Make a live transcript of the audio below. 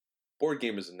Board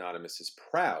Gamers Anonymous is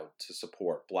proud to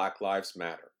support Black Lives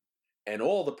Matter and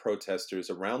all the protesters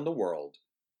around the world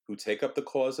who take up the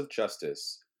cause of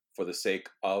justice for the sake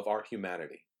of our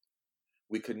humanity.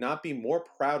 We could not be more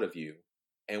proud of you,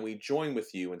 and we join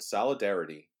with you in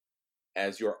solidarity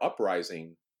as your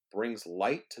uprising brings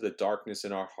light to the darkness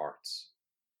in our hearts.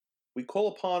 We call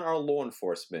upon our law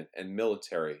enforcement and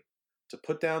military to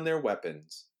put down their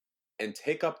weapons and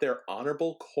take up their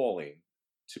honorable calling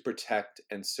to protect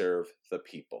and serve the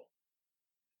people.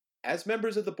 As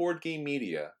members of the board game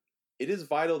media, it is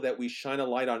vital that we shine a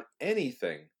light on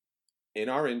anything in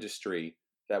our industry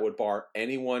that would bar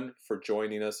anyone for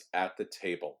joining us at the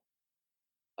table.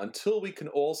 Until we can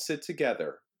all sit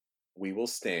together, we will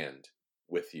stand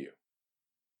with you.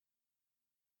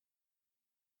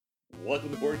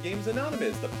 Welcome to Board Games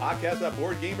Anonymous, the podcast about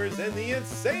board gamers and the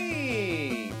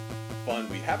insane fun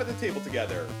we have at the table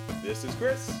together. This is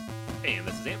Chris. And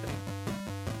this is Anthony.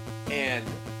 And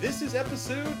this is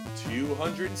episode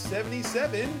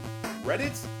 277,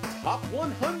 Reddit's Top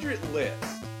 100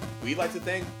 list. We'd like to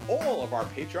thank all of our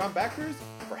Patreon backers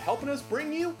for helping us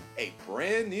bring you a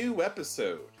brand new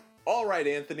episode. All right,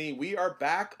 Anthony, we are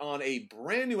back on a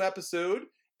brand new episode,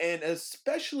 and an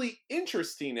especially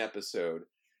interesting episode.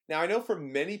 Now, I know for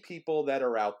many people that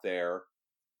are out there,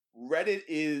 Reddit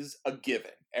is a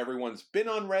given. Everyone's been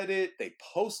on Reddit, they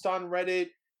post on Reddit,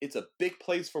 it's a big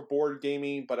place for board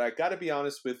gaming, but I gotta be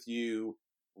honest with you,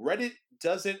 Reddit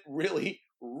doesn't really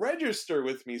register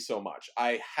with me so much.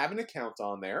 I have an account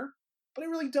on there, but I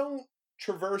really don't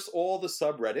traverse all the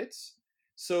subreddits.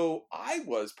 So I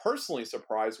was personally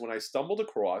surprised when I stumbled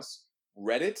across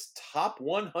Reddit's top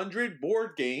 100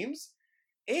 board games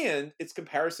and its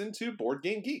comparison to Board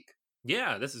Game Geek.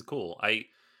 Yeah, this is cool. I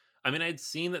mean, I'd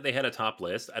seen that they had a top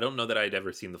list. I don't know that I'd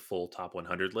ever seen the full top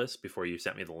 100 list before you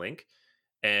sent me the link.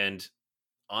 And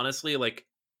honestly, like,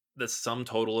 the sum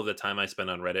total of the time I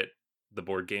spend on Reddit, the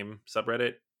board game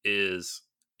subreddit, is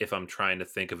if I'm trying to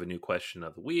think of a new question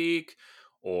of the week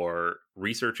or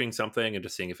researching something and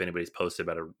just seeing if anybody's posted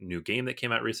about a new game that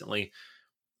came out recently.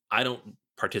 I don't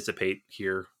participate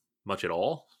here much at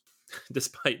all,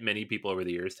 despite many people over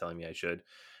the years telling me I should.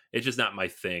 It's just not my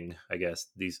thing, I guess,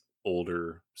 these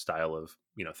older style of,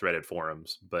 threaded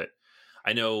forums. But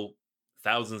I know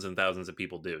thousands and thousands of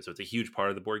people do. So it's a huge part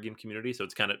of the board game community. So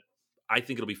it's I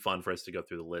think it'll be fun for us to go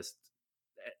through the list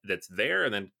that's there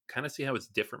and then kind of see how it's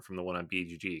different from the one on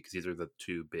BGG, because these are the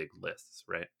two big lists,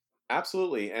 right?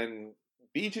 Absolutely. And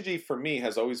BGG for me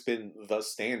has always been the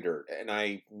standard. And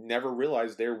I never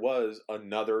realized there was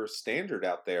another standard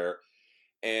out there.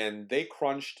 And they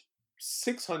crunched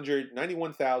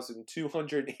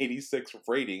 691,286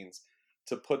 ratings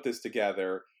to put this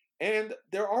together. And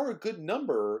there are a good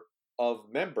number of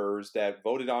members that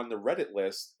voted on the Reddit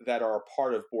list that are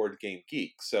part of Board Game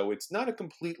Geek. So it's not a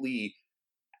completely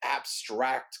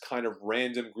abstract kind of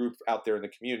random group out there in the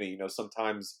community.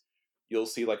 Sometimes you'll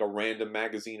see like a random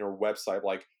magazine or website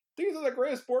like, these are the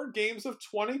greatest board games of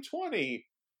 2020.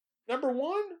 Number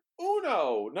 1,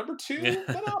 Uno. Number 2,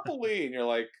 Monopoly. And you're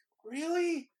like,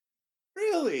 really?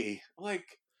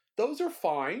 Like, those are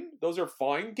fine. Those are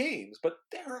fine games, but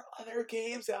there are other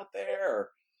games out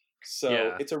there.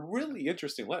 So It's a really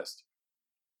interesting list.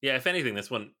 Yeah, if anything,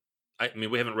 this one, I mean,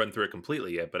 we haven't run through it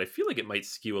completely yet, but I feel like it might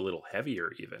skew a little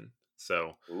heavier even.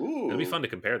 So It'll be fun to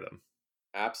compare them.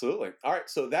 Absolutely. All right,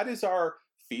 so that is our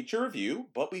feature review.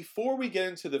 But before we get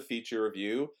into the feature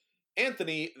review,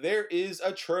 Anthony, there is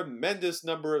a tremendous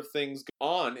number of things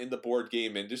on in the board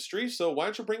game industry. So why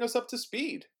don't you bring us up to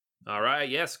speed? All right,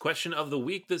 yes. Question of the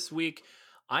week this week.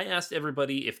 I asked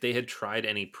everybody if they had tried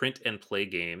any print and play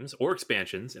games or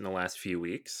expansions in the last few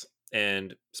weeks,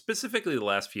 and specifically the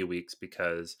last few weeks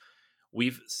because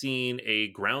we've seen a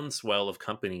groundswell of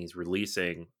companies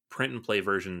releasing print and play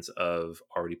versions of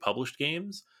already published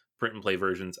games, print and play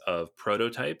versions of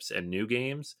prototypes and new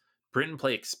games, print and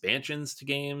play expansions to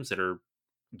games that are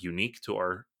unique to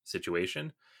our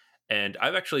situation. And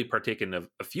I've actually partaken of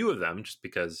a few of them just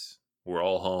because we're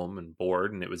all home and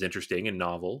bored and it was interesting and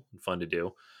novel and fun to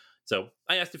do. So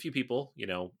I asked a few people,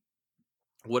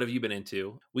 what have you been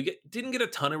into? Didn't get a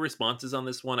ton of responses on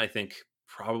this one. I think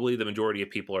probably the majority of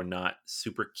people are not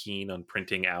super keen on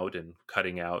printing out and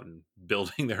cutting out and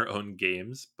building their own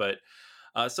games. But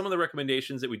some of the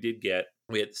recommendations that we did get,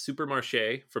 we had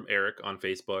Supermarché from Eric on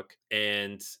Facebook,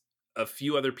 and a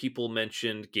few other people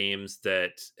mentioned games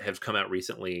that have come out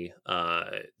recently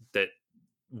that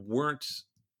weren't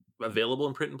available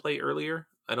in print and play earlier,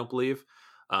 I don't believe.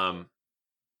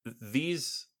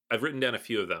 These, I've written down a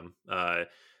few of them.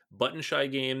 Button Shy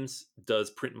Games does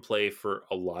print and play for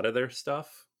a lot of their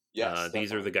stuff. Yes,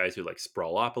 These are the definitely. guys who like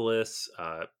Sprawlopolis.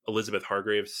 Elizabeth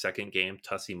Hargrave's second game,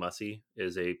 Tussie Mussy,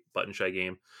 is a button shy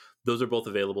game. Those are both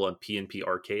available on PNP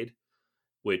Arcade,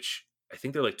 which I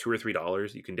think they're like $2 or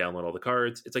 $3. You can download all the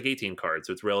cards. It's like 18 cards,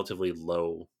 so it's relatively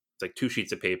low. It's like 2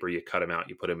 sheets of paper. You cut them out,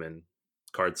 you put them in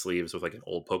card sleeves with like an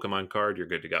old Pokemon card. You're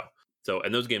good to go. So,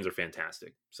 and those games are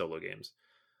fantastic solo games.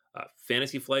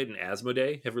 Fantasy Flight and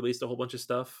Asmodee have released a whole bunch of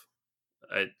stuff,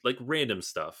 like random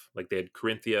stuff. Like they had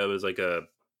Corinthia, was like a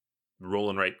roll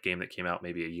and write game that came out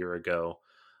maybe a year ago.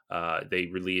 They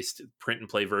released print and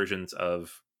play versions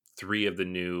of 4 of the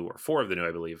new,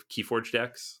 I believe, Keyforge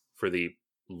decks for the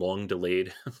long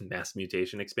delayed Mass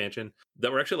Mutation expansion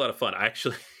that were actually a lot of fun.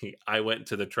 I went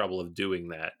to the trouble of doing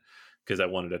that because I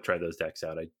wanted to try those decks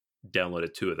out. I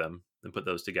downloaded 2 of them and put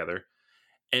those together.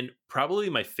 And probably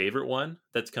my favorite one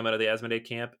that's come out of the Asmodee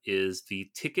camp is the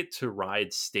Ticket to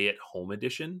Ride Stay at Home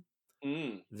edition.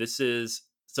 Mm.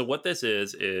 What this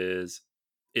is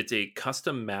it's a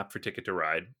custom map for Ticket to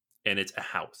Ride, and it's a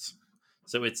house.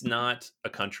 So it's not a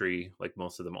country like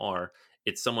most of them are.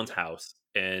 It's someone's Yeah. house,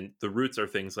 and the routes are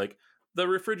things like the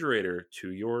refrigerator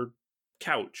to your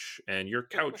couch, and your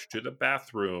couch to the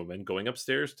bathroom, and going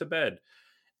upstairs to bed.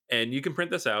 And you can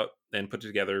print this out and put it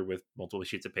together with multiple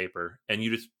sheets of paper, and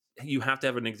you have to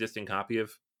have an existing copy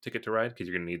of Ticket to Ride because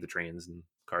you're going to need the trains and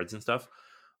cards and stuff.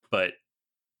 But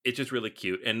it's just really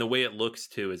cute, and the way it looks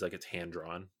too is like it's hand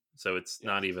drawn, so it's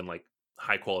not Yes. even like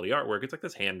high quality artwork. It's like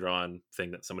this hand drawn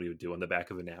thing that somebody would do on the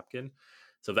back of a napkin.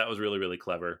 So that was really, really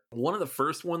clever. One of the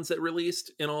first ones that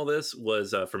released in all this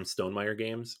was from Stonemaier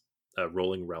Games,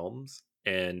 Rolling Realms,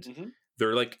 and Hmm.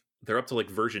 they're up to like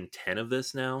version 10 of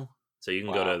this now. So you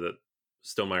can go to Wow. the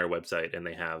Stonemaier website, and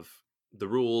they have the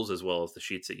rules as well as the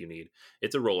sheets that you need.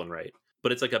 It's a roll and write,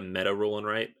 but it's like a meta roll and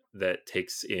write that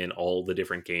takes in all the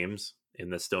different games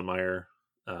in the Stonemaier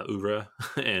oeuvre,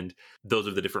 and those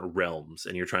are the different realms,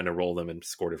 and you're trying to roll them and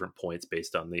score different points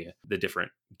based on the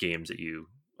different games that you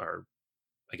are,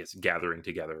 I guess, gathering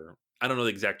together. I don't know the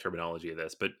exact terminology of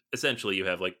this, but essentially you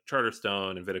have like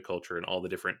Charterstone and Viticulture, and all the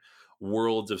different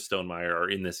worlds of Stonemaier are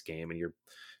in this game, and you're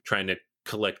trying to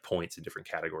collect points in different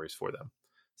categories for them.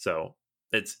 So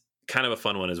it's kind of a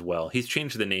fun one as well. He's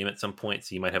changed the name at some point,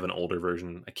 so you might have an older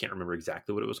version. I can't remember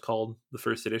exactly what it was called, the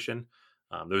first edition.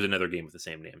 There was another game with the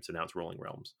same name, so now it's Rolling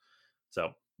Realms.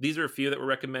 So these are a few that were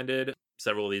recommended.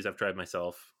 Several of these I've tried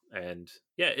myself, and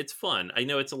yeah, it's fun. I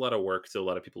know it's a lot of work, so a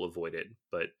lot of people avoid it,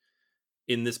 but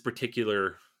in this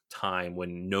particular time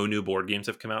when no new board games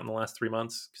have come out in the last 3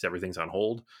 months because everything's on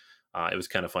hold, it was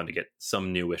kind of fun to get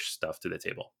some newish stuff to the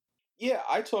table. Yeah,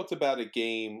 I talked about a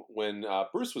game when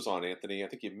Bruce was on, Anthony. I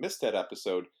think you missed that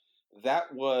episode.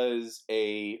 That was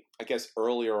I guess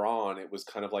earlier on, it was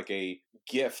kind of like a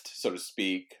gift, so to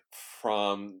speak,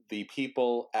 from the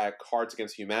people at Cards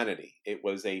Against Humanity. It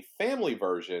was a family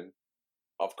version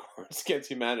of Cards Against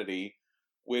Humanity,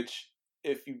 which,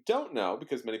 if you don't know,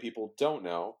 because many people don't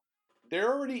know,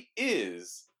 there already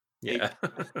is a Yeah.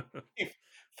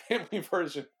 family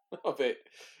version of it.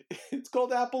 It's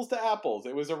called Apples to Apples.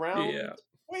 It was around Yeah.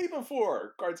 way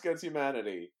before Cards Against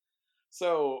Humanity.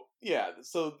 So, yeah,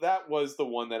 so that was the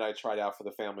one that I tried out for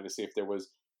the family to see if there was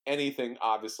anything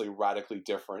obviously radically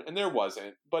different, and there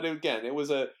wasn't. But again, it was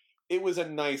a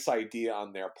nice idea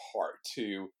on their part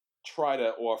to try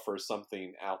to offer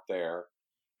something out there.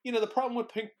 The problem with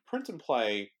print and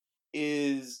play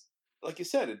is, like you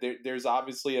said, there's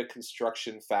obviously a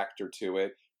construction factor to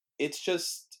it. It's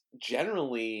just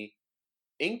generally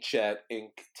inkjet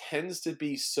ink tends to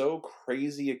be so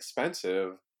crazy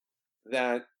expensive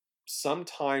that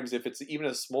sometimes, if it's even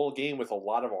a small game with a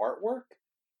lot of artwork,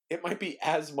 it might be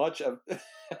as much of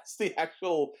as the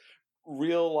actual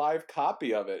real live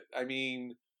copy of it. I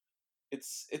mean,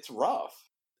 it's rough.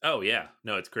 Oh yeah,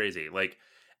 no, it's crazy. Like,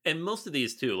 and most of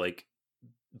these too, like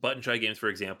button shy games, for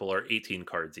example, are 18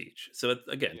 cards each. So it's,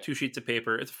 again, Yeah. 2 sheets of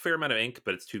paper. It's a fair amount of ink,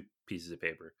 but it's 2 pieces of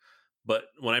paper. But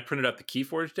when I printed out the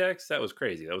Keyforge decks, that was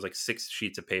crazy. That was like 6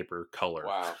 sheets of paper color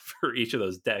Wow. for each of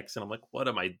those decks, and I'm like, what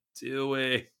am I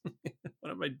doing?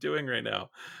 What am I doing right now?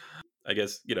 I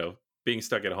guess being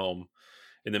stuck at home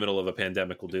in the middle of a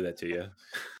pandemic will do that to you.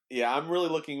 Yeah, I'm really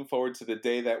looking forward to the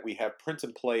day that we have print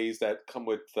and plays that come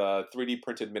with 3D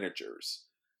printed miniatures.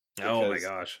 Oh my Because,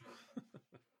 gosh.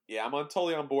 yeah,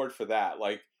 totally on board for that.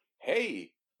 Like,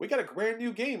 hey, we got a brand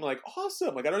new game. Like,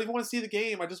 awesome. Like, I don't even want to see the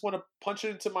game. I just want to punch it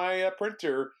into my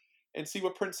printer and see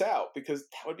what prints out, because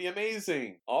that would be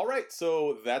amazing. All right,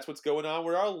 so that's what's going on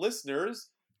with our listeners.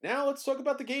 Now let's talk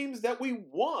about the games that we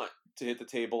want to hit the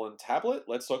table and tablet.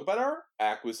 Let's talk about our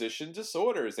acquisition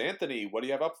disorders. Anthony, what do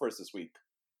you have up for us this week?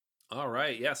 All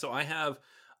right. Yeah. So I have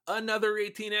another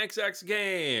 18xx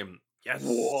game. Yes.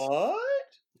 What?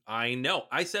 I know.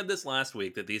 I said this last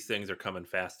week that these things are coming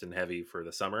fast and heavy for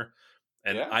the summer,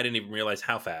 and Yeah. I didn't even realize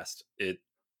how fast it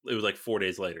was like 4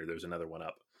 days later there's another one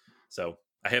up. So,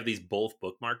 I have these both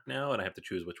bookmarked now and I have to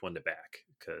choose which one to back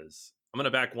cuz I'm going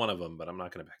to back one of them, but I'm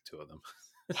not going to back two of them.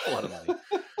 It's a lot of money.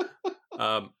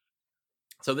 Um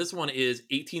so this one is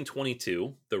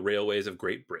 1822, The Railways of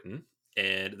Great Britain,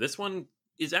 and this one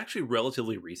is actually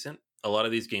relatively recent. A lot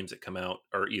of these games that come out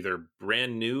are either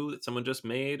brand new that someone just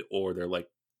made or they're like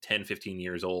 10, 15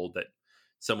 years old that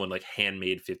someone like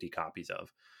handmade 50 copies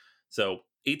of. So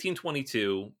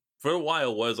 1822 for a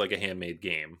while was like a handmade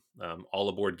game. All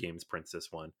Aboard Games prints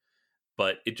this one,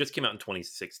 but it just came out in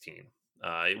 2016.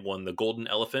 It won the Golden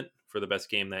Elephant for the best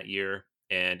game that year,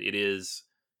 and it is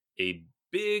a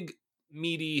big,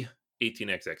 meaty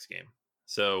 18xx game.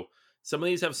 So some of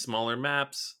these have smaller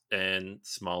maps and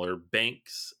smaller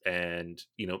banks, and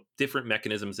different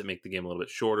mechanisms that make the game a little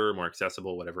bit shorter, more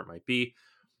accessible, whatever it might be.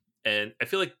 And I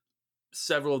feel like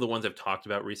several of the ones I've talked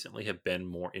about recently have been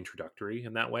more introductory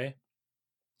in that way.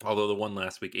 Although the one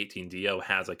last week, 18DO,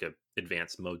 has like a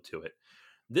advanced mode to it.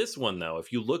 This one, though,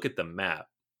 if you look at the map,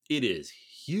 it is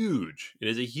huge. It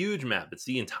is a huge map. It's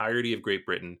the entirety of Great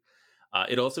Britain.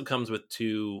 It also comes with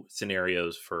two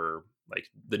scenarios for like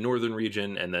the northern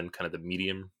region and then kind of the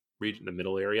medium region, the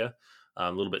middle area.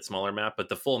 A little bit smaller map, but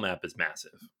the full map is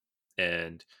massive.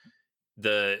 And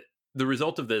the the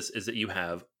result of this is that you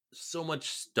have so much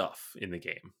stuff in the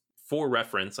game. For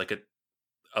reference, like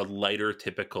a lighter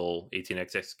typical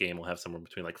 18xx game will have somewhere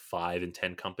between like 5 and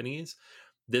 10 companies.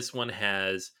 This one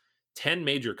has 10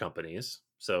 major companies,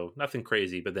 so nothing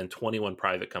crazy, but then 21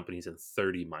 private companies and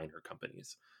 30 minor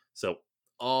companies. So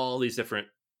all these different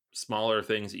smaller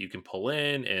things that you can pull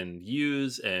in and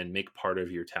use and make part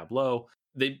of your tableau.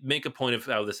 They make a point of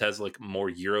how this has like more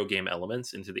Euro game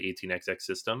elements into the 18xx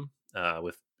system,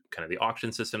 with kind of the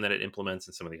auction system that it implements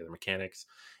and some of the other mechanics.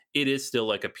 It is still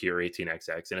like a pure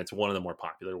 18xx, and it's one of the more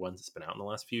popular ones that's been out in the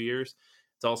last few years.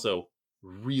 It's also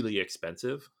really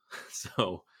expensive.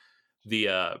 So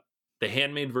the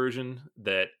handmade version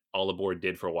that All Aboard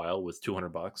did for a while was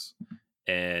 $200,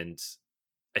 and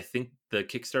I think the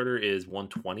Kickstarter is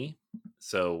 120.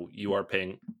 So you are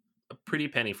paying a pretty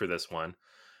penny for this one.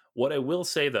 What I will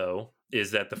say though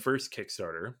is that the first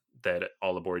Kickstarter that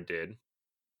All Aboard did,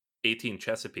 18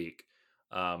 Chesapeake,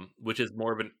 which is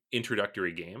more of an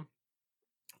introductory game,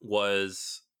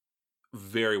 was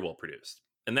very well produced.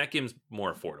 And that game's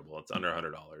more affordable. It's under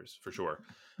 $100 for sure.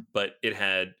 But it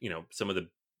had, some of the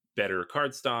better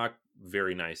cardstock,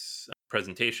 very nice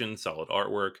presentation, solid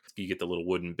artwork. You get the little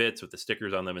wooden bits with the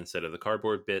stickers on them instead of the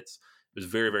cardboard bits. It was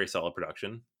very, very solid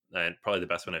production, and probably the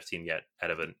best one I've seen yet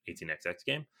out of an 18xx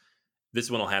game. This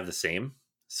one will have the same.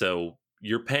 So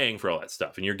you're paying for all that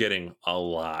stuff and you're getting a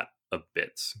lot of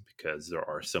bits because there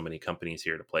are so many companies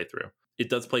here to play through. It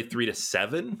does play 3 to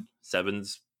 7.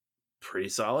 Seven's pretty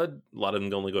solid. A lot of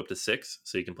them only go up to 6,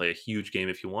 so you can play a huge game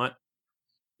if you want.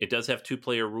 It does have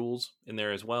 2-player rules in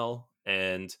there as well.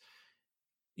 And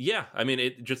yeah, I mean,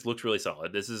 it just looks really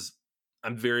solid.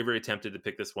 I'm very, very tempted to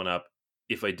pick this one up.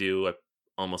 If I do, I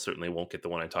almost certainly won't get the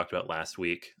one I talked about last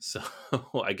week. So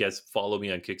I guess follow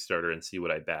me on Kickstarter and see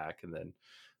what I back. And then,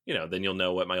 then you'll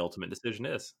know what my ultimate decision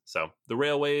is. So the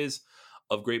Railways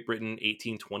of Great Britain,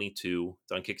 1822.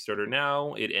 It's on Kickstarter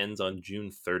now. It ends on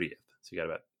June 30th. So you got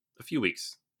about a few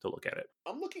weeks to look at it.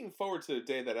 I'm looking forward to the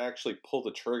day that I actually pull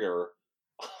the trigger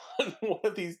on one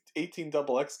of these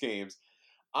 18XX games.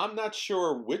 I'm not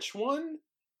sure which one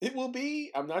it will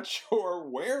be. I'm not sure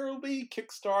where it'll be,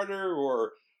 Kickstarter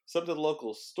or some to the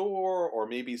local store, or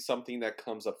maybe something that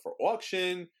comes up for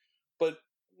auction. But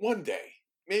one day,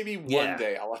 maybe one Yeah.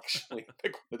 day, I'll actually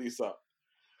pick one of these up.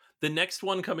 The next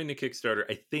one coming to Kickstarter,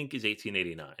 I think, is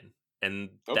 1889. And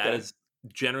that Okay. is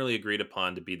generally agreed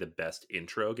upon to be the best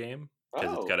intro game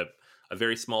because it's Oh. got a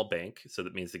very small bank. So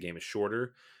that means the game is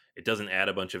shorter. It doesn't add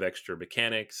a bunch of extra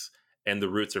mechanics, and the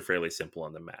routes are fairly simple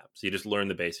on the map. So you just learn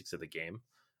the basics of the game.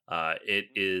 It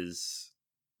is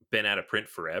been out of print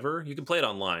forever. You can play it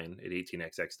online at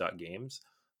 18xx.games,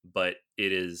 but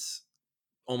it is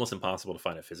almost impossible to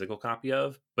find a physical copy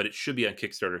of, but it should be on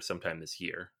Kickstarter sometime this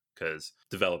year because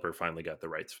developer finally got the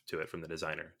rights to it from the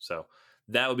designer. So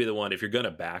that would be the one. If you're going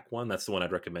to back one, that's the one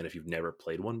I'd recommend if you've never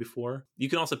played one before. You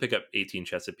can also pick up 18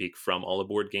 Chesapeake from All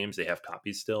Aboard Games. They have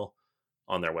copies still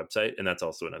on their website, and that's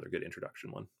also another good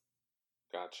introduction one.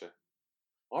 Gotcha.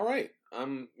 All right.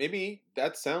 Maybe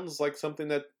that sounds like something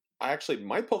that I actually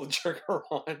might pull the trigger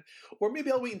on, or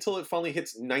maybe I'll wait until it finally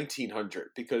hits 1900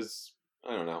 because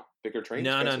I don't know, bigger trains,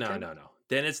 No, no, faster no, trains. no, no.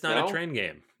 Then it's not a No. train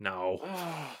game. No.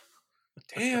 Ah,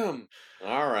 damn.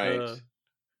 All right.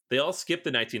 They all skip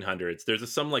the 1900s.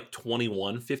 There's some like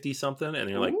 2150 something, and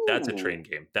you're like, that's a Ooh. train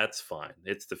game. That's fine.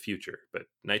 It's the future. But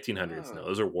 1900s, no, Oh.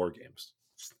 those are war games.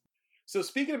 So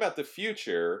speaking about the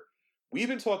future, we've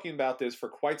been talking about this for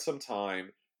quite some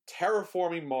time.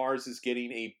 Terraforming Mars is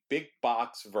getting a big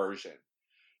box version.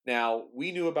 Now,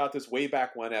 we knew about this way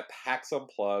back when at PAX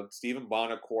Unplugged. Stephen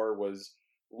Bonacore was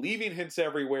leaving hints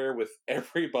everywhere with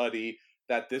everybody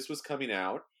that this was coming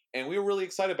out. And we were really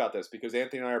excited about this because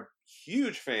Anthony and I are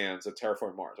huge fans of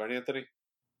Terraforming Mars, right, Anthony?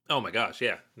 Oh my gosh,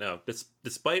 yeah. No,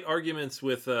 despite arguments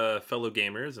with fellow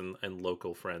gamers and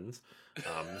local friends,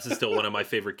 this is still one of my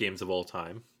favorite games of all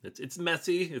time. It's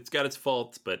messy, it's got its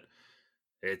faults, but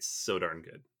it's so darn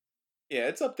good. Yeah,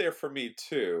 it's up there for me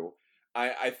too.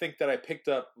 I think that I picked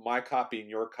up my copy and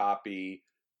your copy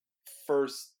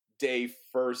first day,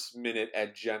 first minute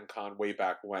at Gen Con way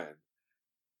back when.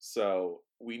 So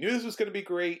we knew this was going to be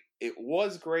great. It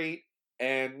was great.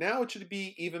 And now it should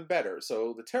be even better.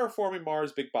 So the Terraforming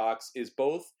Mars Big Box is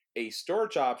both a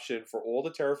storage option for all the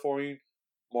Terraforming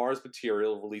Mars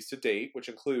material released to date, which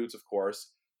includes, of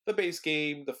course, the base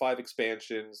game, the 5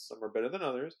 expansions, some are better than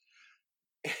others,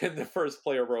 and the first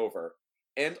player rover.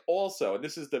 And also, and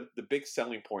this is the big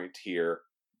selling point here,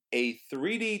 a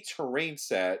 3D terrain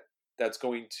set that's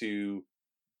going to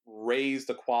raise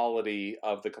the quality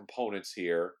of the components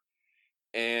here,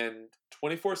 and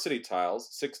 24 city tiles,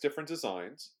 6 different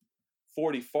designs,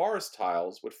 40 forest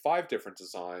tiles with 5 different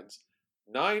designs,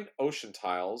 9 ocean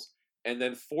tiles, and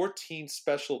then 14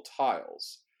 special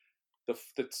tiles. The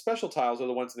special tiles are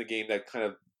the ones in the game that kind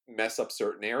of mess up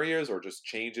certain areas or just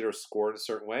change it or score it a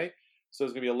certain way. So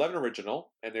there's going to be 11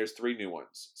 original, and there's 3 new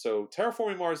ones. So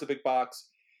Terraforming Mars, the big box,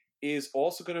 is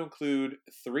also going to include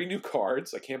 3 new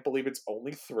cards. I can't believe it's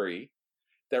only 3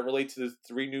 that relate to the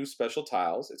 3 new special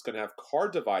tiles. It's going to have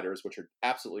card dividers, which are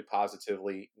absolutely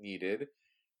positively needed,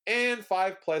 and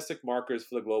 5 plastic markers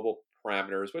for the global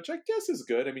parameters, which I guess is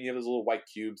good. I mean, you have those little white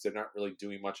cubes. They're not really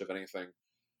doing much of anything.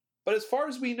 But as far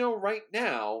as we know right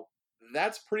now,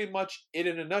 that's pretty much it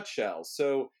in a nutshell.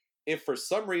 So if for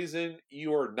some reason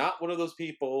you are not one of those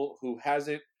people who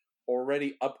hasn't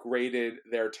already upgraded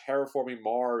their Terraforming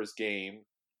Mars game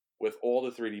with all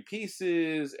the 3D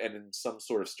pieces and in some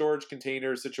sort of storage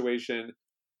container situation,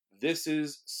 this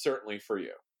is certainly for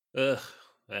you. Ugh,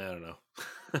 I don't know.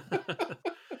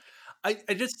 I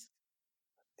just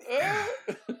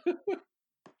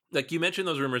like you mentioned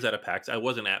those rumors out of PAX. I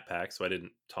wasn't at PAX, so I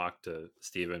didn't talk to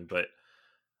Steven, but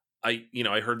I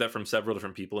heard that from several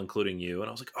different people, including you, and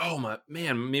I was like, oh my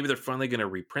man, maybe they're finally going to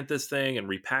reprint this thing and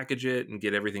repackage it and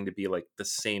get everything to be like the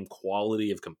same quality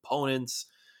of components.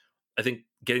 I think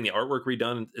getting the artwork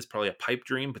redone is probably a pipe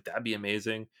dream, but that'd be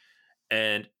amazing.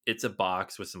 And it's a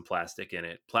box with some plastic in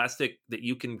it, plastic that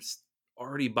you can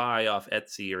already buy off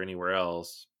Etsy or anywhere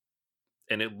else,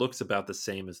 and it looks about the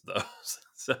same as those.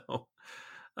 So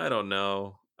I don't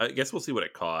know. I guess we'll see what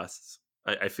it costs.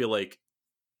 I feel like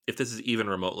if this is even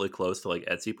remotely close to like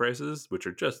Etsy prices, which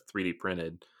are just 3D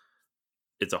printed,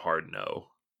 it's a hard no.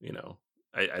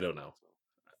 I don't know.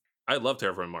 I love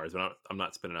Terraforming Mars, but I'm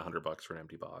not spending $100 for an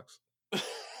empty box.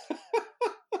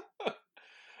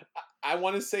 I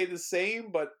want to say the same,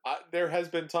 but there has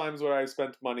been times where I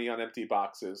spent money on empty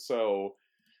boxes, so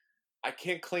I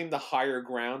can't claim the higher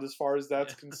ground as far as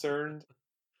that's concerned.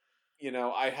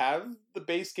 I have the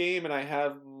base game and I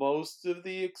have most of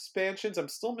the expansions. I'm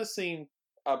still missing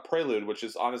Prelude, which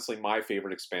is honestly my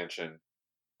favorite expansion.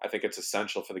 I think it's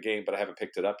essential for the game, but I haven't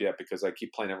picked it up yet because I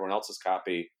keep playing everyone else's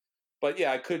copy. But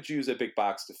yeah, I could use a big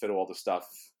box to fit all the stuff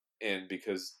in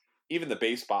because even the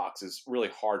base box is really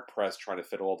hard pressed trying to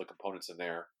fit all the components in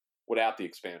there without the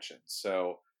expansion.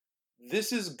 So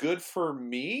this is good for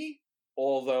me,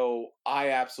 although I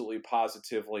absolutely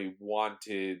positively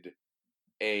wanted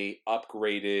a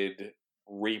upgraded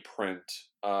reprint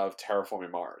of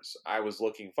Terraforming Mars. I was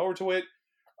looking forward to it.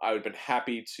 I would have been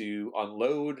happy to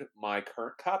unload my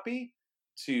current copy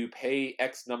to pay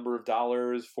X number of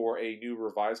dollars for a new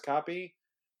revised copy.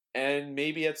 And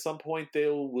maybe at some point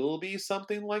there will be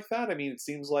something like that. I mean, it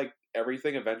seems like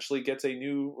everything eventually gets a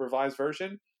new revised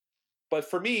version. But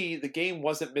for me, the game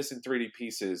wasn't missing 3D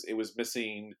pieces. It was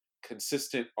missing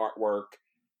consistent artwork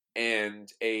and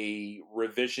a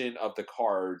revision of the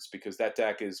cards because that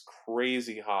deck is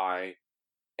crazy high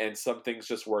and some things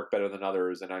just work better than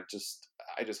others, and I just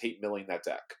hate milling that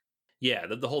deck. Yeah,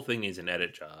 the whole thing needs an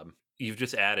edit job. You've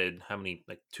just added how many,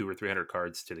 like 200 or 300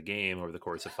 cards to the game over the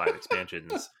course of 5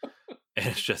 expansions, and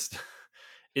it's just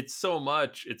it's so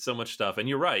much stuff. And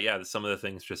you're right, yeah, some of the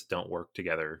things just don't work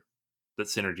together. The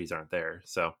synergies aren't there.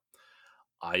 So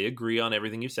I agree on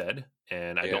everything you said,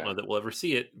 and I don't know Yeah, that we'll ever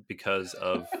see it because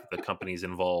of the companies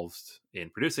involved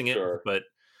in producing it, sure. but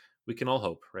we can all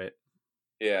hope, right?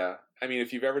 Yeah. I mean,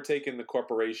 if you've ever taken the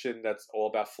corporation that's all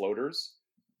about floaters,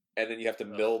 and then you have to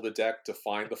Ugh. mill the deck to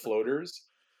find the floaters,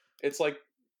 it's like,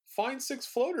 find 6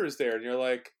 floaters there, and you're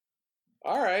like,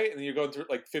 all right. And then you're going through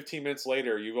like 15 minutes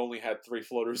later, you've only had 3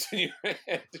 floaters in your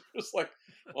hand. You're just like,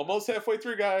 almost halfway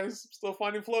through, guys. Still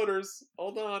finding floaters.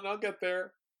 Hold on, I'll get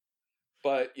there.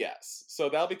 But yes, so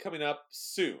that'll be coming up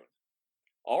soon.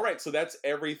 All right, so that's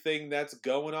everything that's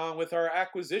going on with our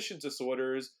acquisition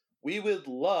disorders. We would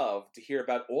love to hear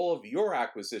about all of your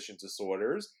acquisition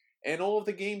disorders and all of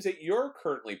the games that you're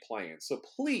currently playing. So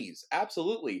please,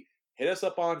 absolutely, hit us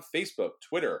up on Facebook,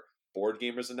 Twitter,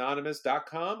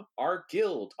 BoardGamersAnonymous.com, our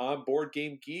guild on Board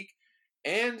Game Geek,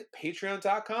 and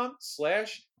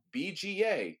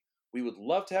Patreon.com/BGA. We would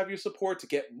love to have your support to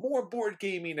get more board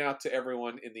gaming out to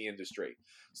everyone in the industry.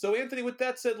 So, Anthony, with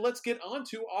that said, let's get on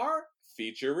to our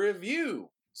feature review.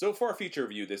 So, for our feature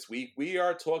review this week, we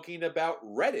are talking about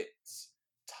Reddit's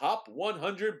top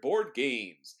 100 board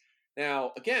games.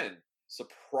 Now, again,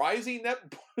 surprising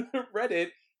that Reddit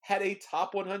had a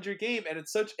top 100 game, and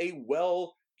it's such a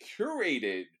well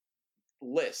curated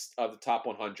list of the top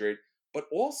 100, but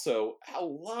also a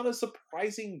lot of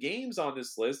surprising games on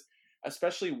this list,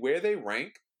 especially where they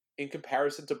rank in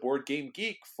comparison to Board Game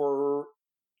Geek. For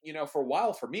a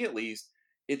while, for me at least,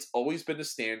 it's always been the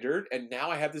standard, and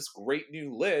now I have this great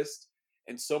new list,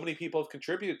 and so many people have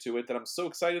contributed to it that I'm so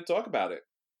excited to talk about it.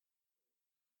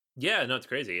 Yeah, no, it's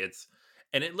crazy.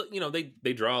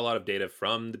 They draw a lot of data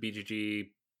from the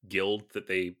BGG guild that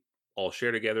they all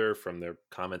share together from their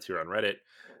comments here on Reddit.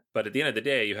 But at the end of the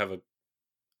day, you have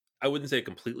I wouldn't say a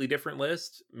completely different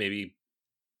list. Maybe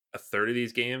a third of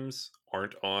these games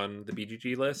aren't on the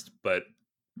BGG list, but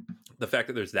the fact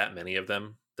that there's that many of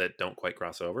them that don't quite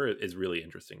cross over is really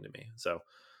interesting to me. So,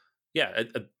 yeah, I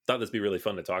thought this would be really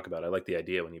fun to talk about. I like the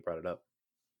idea when you brought it up.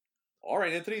 All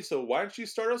right, Anthony, so why don't you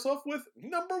start us off with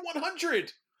number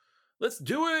 100? Let's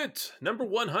do it. Number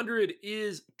 100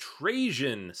 is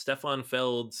Trajan, Stefan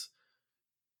Feld's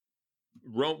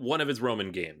one of his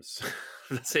Roman games.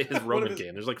 Let's say his One of Roman his.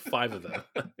 game. There's like 5 of them.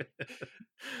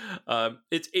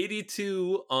 It's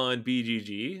 82 on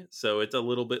BGG, so it's a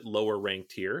little bit lower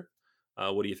ranked here.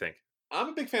 What do you think? I'm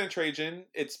a big fan of Trajan.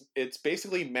 It's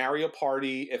basically Mario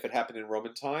Party if it happened in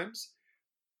Roman times.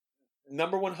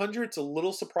 Number 100, it's a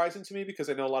little surprising to me because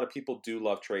I know a lot of people do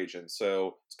love Trajan.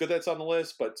 So it's good that it's on the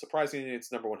list, but surprisingly,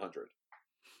 it's number 100.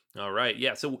 All right.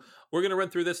 Yeah. So we're going to run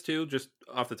through this too, just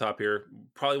off the top here.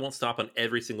 Probably won't stop on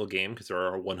every single game because there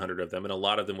are 100 of them. And a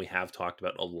lot of them we have talked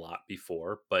about a lot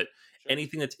before. But Sure.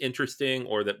 anything that's interesting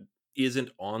or that isn't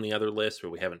on the other list or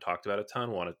we haven't talked about a ton,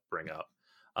 we want to bring up.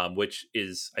 Which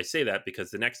is, I say that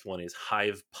because the next one is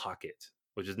Hive Pocket,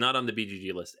 which is not on the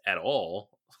BGG list at all.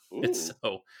 And Ooh.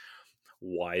 so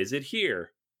why is it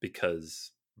here?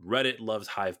 Because Reddit loves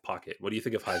Hive Pocket. What do you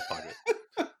think of Hive Pocket?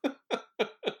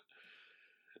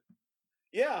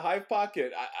 Yeah, Hive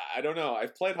Pocket. I don't know.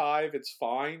 I've played Hive. It's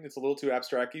fine. It's a little too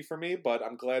abstracty for me, but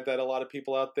I'm glad that a lot of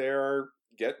people out there are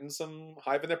getting some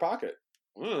Hive in their pocket.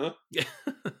 Yeah.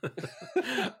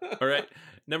 All right.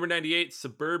 Number 98,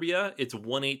 Suburbia. It's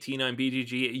 118 on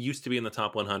BGG. It used to be in the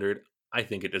top 100. I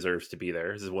think it deserves to be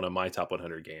there. This is one of my top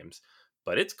 100 games,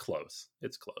 but it's close.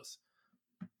 It's close.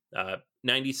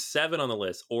 97 on the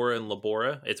list, Aura and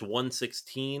Labora. It's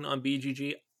 116 on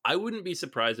BGG. I wouldn't be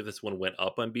surprised if this one went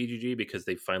up on BGG because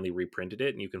they finally reprinted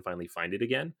it and you can finally find it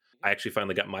again. I actually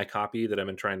finally got my copy that I've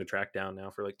been trying to track down now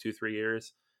for like 2-3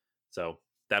 years. So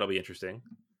that'll be interesting.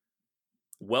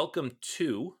 Welcome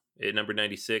to at number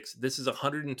 96. This is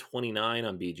 129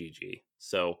 on BGG.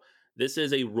 So this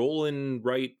is a rolling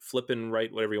right, flipping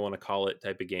right, whatever you want to call it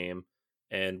type of game.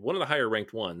 And one of the higher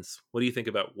ranked ones. What do you think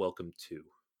about Welcome to?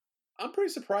 I'm pretty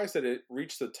surprised that it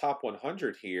reached the top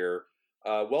 100 here.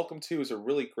 Welcome to is a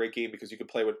really great game because you can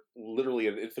play with literally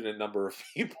an infinite number of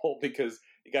people because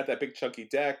you got that big chunky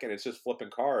deck and it's just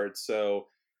flipping cards. So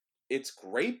it's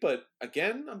great, but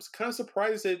again, I'm kind of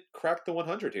surprised it cracked the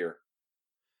 100 here.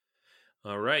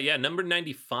 All right. Yeah. Number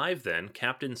 95, then,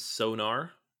 Captain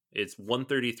Sonar. It's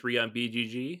 133 on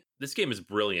BGG. This game is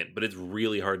brilliant, but it's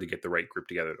really hard to get the right group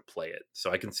together to play it.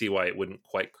 So I can see why it wouldn't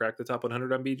quite crack the top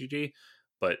 100 on BGG,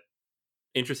 but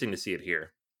interesting to see it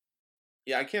here.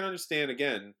 Yeah, I can't understand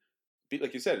again.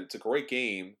 Like you said, it's a great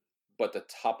game, but the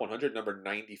top 100, number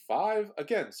 95,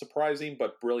 again, surprising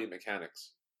but brilliant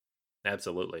mechanics.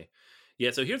 Absolutely.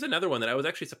 Yeah. So here's another one that I was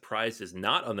actually surprised is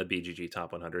not on the BGG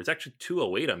top 100. It's actually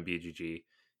 208 on BGG,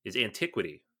 is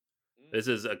Antiquity. Mm. This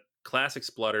is a classic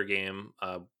Splutter game.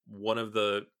 One of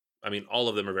the I mean, all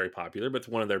of them are very popular, but it's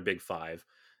one of their big five.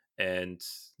 And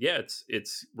yeah,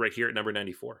 it's right here at number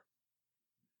 94.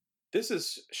 This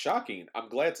is shocking. I'm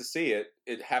glad to see it.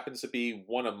 It happens to be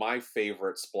one of my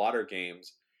favorite Splatter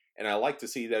games, and I like to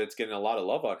see that it's getting a lot of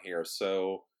love on here.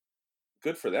 So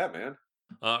good for that, man.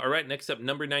 All right, next up,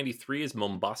 number 93 is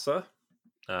Mombasa.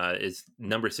 Is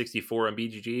number 64 on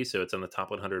BGG, so it's on the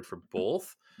top 100 for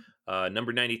both.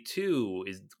 Number 92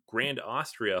 is Grand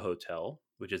Austria Hotel,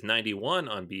 which is 91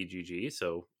 on BGG,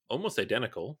 so almost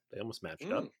identical. They almost matched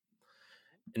Mm. up.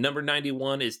 And number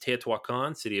 91 is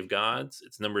Teotihuacan, City of Gods.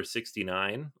 It's number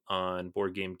 69 on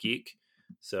Board Game Geek.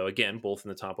 So again, both in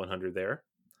the top 100 there.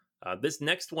 This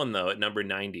next one, though, at number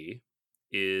 90,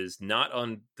 is not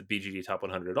on the BGG top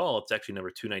 100 at all. It's actually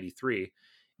number 293,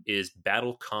 is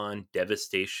BattleCon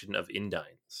Devastation of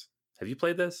Indines. Have you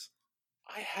played this?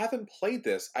 I haven't played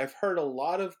this. I've heard a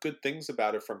lot of good things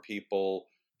about it from people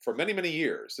for many, many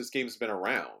years. This game's been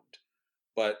around,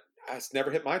 but it's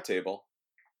never hit my table.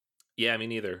 Yeah, me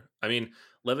neither. I mean,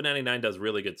 11.99 does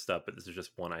really good stuff, but this is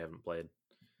just one I haven't played.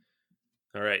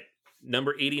 All right.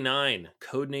 Number 89,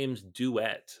 Codenames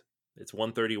Duet. It's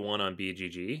 131 on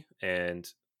BGG. And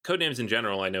Codenames in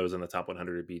general, I know, is in the top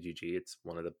 100 at BGG. It's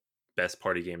one of the best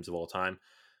party games of all time.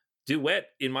 Duet,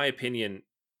 in my opinion,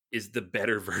 is the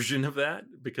better version of that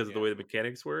because of the Yeah. way the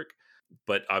mechanics work.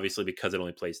 But obviously, because it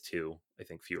only plays two, I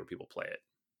think fewer people play it.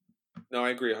 No, I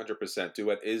agree 100%.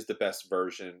 Duet is the best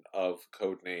version of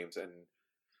Codenames. And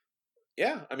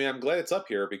yeah, I mean, I'm glad it's up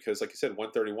here because, like you said,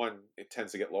 131, it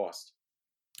tends to get lost.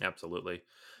 Absolutely.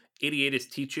 88 is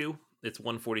Tichu. It's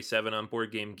 147 on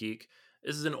Board Game Geek.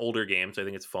 This is an older game, so I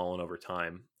think it's fallen over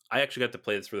time. I actually got to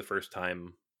play this for the first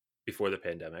time before the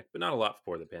pandemic, but not a lot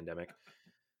before the pandemic.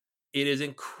 It is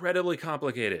incredibly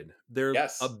complicated. There are a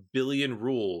Yes, billion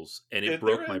rules, and it there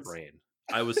broke my is. brain.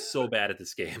 I was so bad at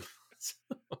this game.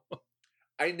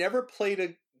 I never played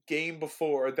a game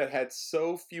before that had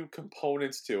so few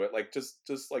components to it, like just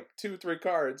like two, three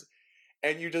cards,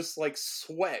 and you just like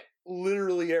sweat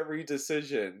literally every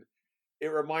decision. It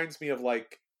reminds me of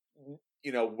like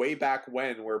way back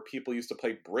when where people used to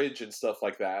play bridge and stuff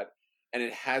like that, and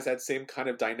it has that same kind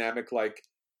of dynamic. Like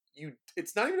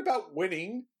it's not even about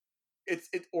winning, it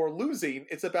or losing.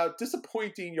 It's about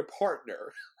disappointing your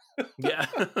partner. Yeah.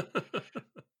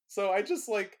 So I just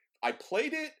like I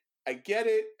played it, I get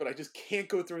it, but I just can't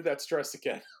go through that stress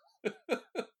again.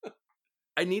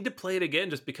 I need to play it again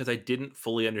just because I didn't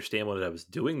fully understand what I was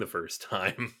doing the first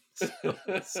time.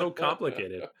 It's so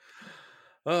complicated.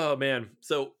 Oh man.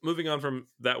 So moving on from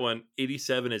that one,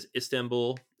 87 is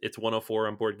Istanbul. It's 104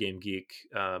 on Board Game Geek.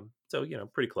 So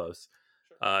pretty close.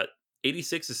 Sure. Uh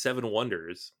 86 is Seven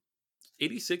Wonders.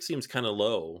 86 seems kind of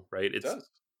low, right? It does.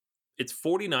 It's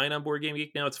 49 on Board Game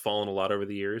Geek now. It's fallen a lot over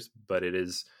the years, but it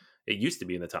used to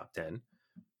be in the top 10.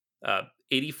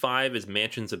 85 is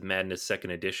Mansions of Madness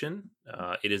Second Edition.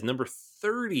 It is number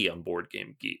 30 on Board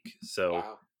Game Geek. So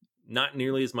Wow. not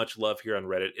nearly as much love here on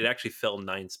Reddit. It actually fell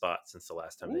 9 spots since the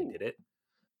last time they did it.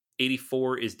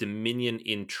 84 is Dominion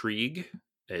Intrigue.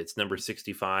 It's number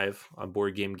 65 on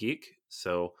Board Game Geek.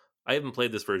 So I haven't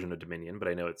played this version of Dominion, but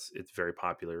I know it's very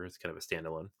popular. It's kind of a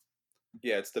standalone.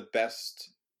 Yeah, it's the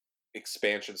best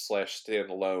expansion slash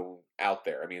standalone out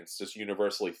there. I mean, it's just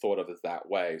universally thought of as that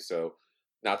way. So,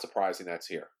 not surprising that's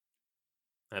here.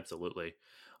 Absolutely.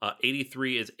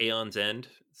 83 is Aeon's End.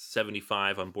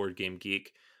 75 on Board Game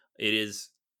Geek. It is,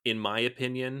 in my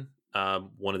opinion,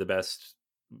 one of the best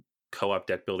co-op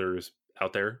deck builders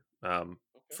out there Okay.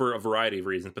 for a variety of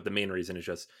reasons. But the main reason is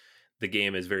just the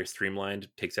game is very streamlined.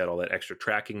 Takes out all that extra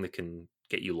tracking that can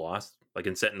get you lost. Like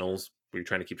in Sentinels, where you're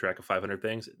trying to keep track of 500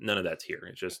 things. None of that's here.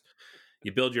 It's just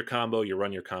you build your combo, you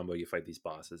run your combo, you fight these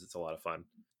bosses. It's a lot of fun.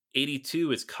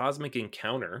 82 is Cosmic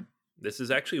Encounter. This is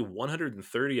actually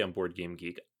 130 on Board Game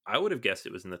Geek. I would have guessed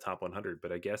it was in the top 100,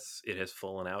 but I guess it has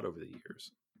fallen out over the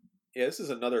years. Yeah, this is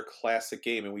another classic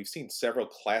game, and we've seen several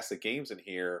classic games in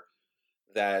here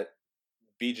that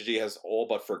BGG has all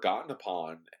but forgotten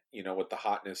upon, with the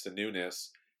hotness and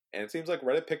newness. And it seems like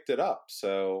Reddit picked it up.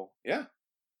 So, yeah.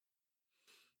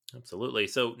 Absolutely.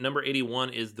 So number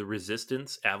 81 is The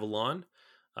Resistance Avalon.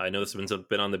 I know this one's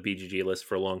been on the BGG list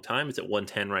for a long time. It's at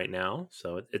 110 right now.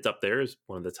 So it's up there as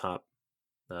one of the top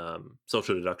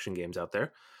social deduction games out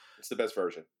there. It's the best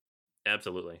version.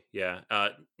 Absolutely. Yeah.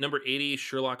 Number 80,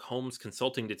 Sherlock Holmes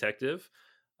Consulting Detective.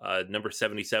 Number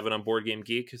 77 on Board Game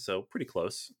Geek. So pretty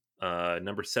close.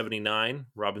 Number 79,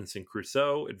 Robinson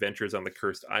Crusoe, Adventures on the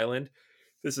Cursed Island.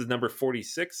 This is number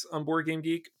 46 on Board Game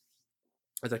Geek.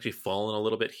 It's actually fallen a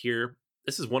little bit here.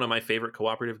 This is one of my favorite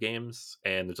cooperative games,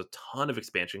 and there's a ton of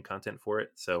expansion content for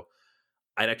it. So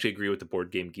I'd actually agree with the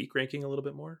Board Game Geek ranking a little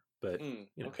bit more, but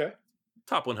Okay.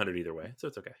 top 100 either way, so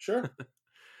it's okay. Sure.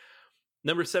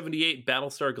 Number 78,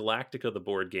 Battlestar Galactica, the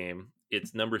board game.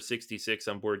 It's number 66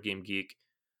 on Board Game Geek.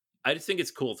 I just think it's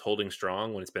cool. It's holding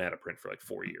strong when it's been out of print for like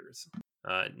 4 years.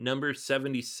 Number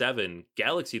 77,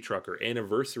 Galaxy Trucker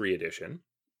Anniversary Edition.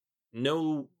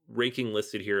 No ranking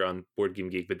listed here on Board Game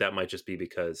Geek, but that might just be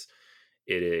because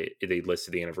they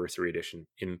listed the Anniversary Edition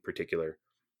in particular.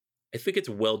 I think it's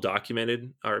well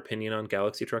documented our opinion on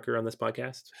Galaxy Trucker on this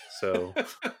podcast. So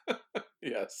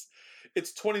Yes.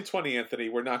 It's 2020, Anthony.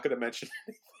 We're not going to mention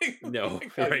anything no,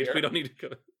 like that right? here. We don't need to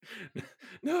go.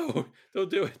 No, don't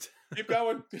do it. Keep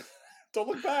going. Don't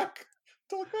look back.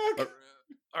 Don't look back.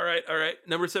 All right.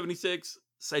 Number 76,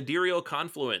 Sidereal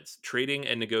Confluence, Trading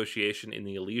and Negotiation in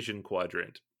the Elysian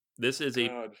Quadrant. This is a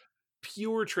God.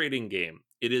 pure trading game.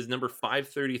 It is number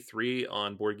 533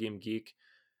 on Board Game Geek.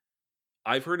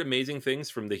 I've heard amazing things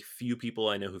from the few people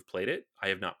I know who've played it. I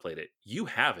have not played it. You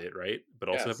have it, right? But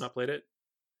also have Yes. not played it?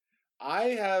 I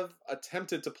have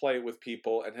attempted to play it with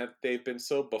people, and they've been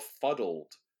so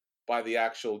befuddled by the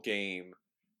actual game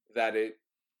that it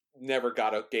never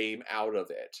got a game out of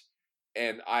it.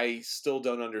 And I still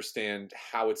don't understand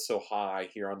how it's so high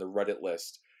here on the Reddit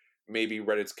list. Maybe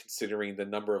Reddit's considering the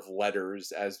number of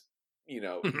letters as,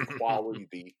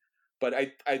 equality. But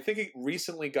I think it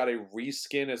recently got a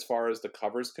reskin as far as the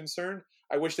cover is concerned.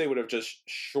 I wish they would have just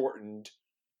shortened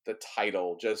the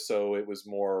title just so it was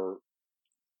more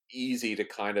easy to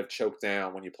kind of choke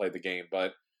down when you play the game.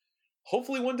 But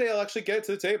hopefully one day I'll actually get it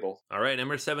to the table. All right,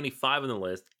 number 75 on the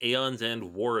list, Aeon's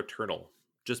End War Eternal.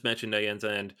 Just mentioned Aeon's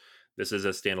End. This is a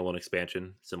standalone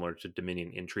expansion similar to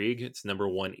Dominion Intrigue. It's number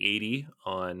 180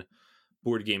 on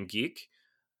Board Game Geek.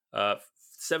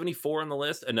 74 on the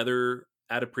list, another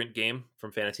out of print game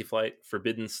from Fantasy Flight,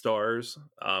 Forbidden Stars.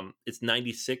 It's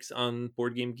 96 on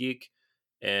Board Game Geek.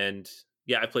 And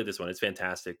yeah, I played this one. It's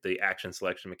fantastic. The action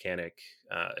selection mechanic.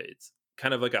 It's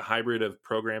kind of like a hybrid of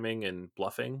programming and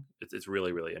bluffing. It's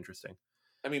really, really interesting.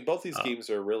 I mean, both these games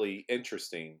are really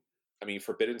interesting. I mean,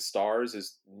 Forbidden Stars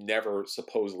is never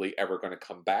supposedly ever going to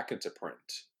come back into print,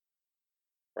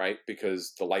 right?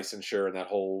 Because the licensure and that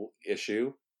whole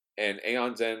issue. And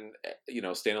Aeon's End,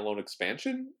 standalone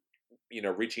expansion,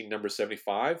 reaching number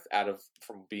 75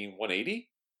 from being 180.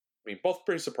 I mean, both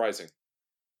pretty surprising.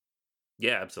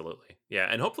 Yeah, absolutely. Yeah,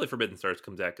 and hopefully Forbidden Stars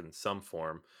comes back in some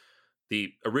form.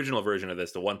 The original version of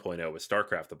this, the 1.0, was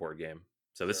StarCraft, the board game.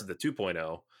 So this is the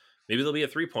 2.0. Maybe there'll be a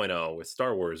 3.0 with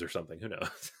Star Wars or something. Who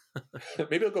knows?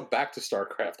 Maybe they'll go back to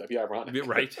StarCraft. That'd be ironic.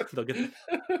 Right. They'll get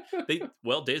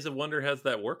Days of Wonder has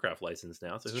that Warcraft license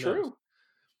now, so who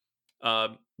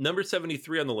knows? Number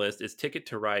 73 on the list is Ticket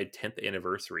to Ride 10th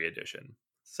Anniversary Edition.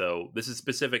 So this is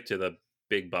specific to the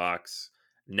big box,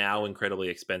 now incredibly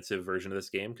expensive version of this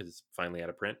game because it's finally out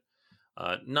of print.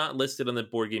 Not listed on the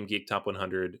Board Game Geek Top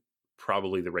 100.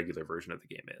 Probably the regular version of the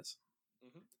game is.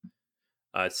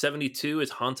 72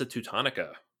 is Hansa Teutonica,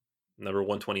 number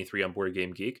 123 on Board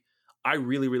Game Geek. I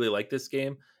really, really like this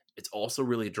game. It's also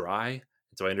really dry, and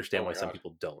so I understand why some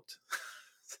people don't.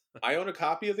 I own a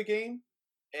copy of the game,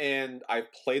 and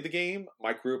I've played the game.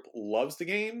 My group loves the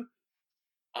game.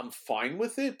 I'm fine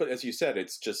with it, but as you said,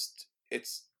 it's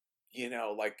it's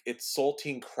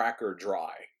saltine cracker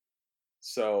dry.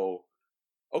 So,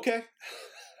 okay.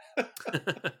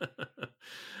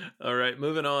 All right,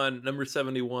 moving on. Number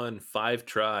 71, Five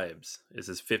Tribes. This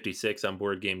is 56 on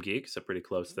Board Game Geek, so pretty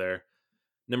close there.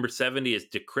 Number 70 is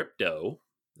Decrypto.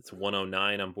 It's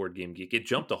 109 on Board Game Geek. It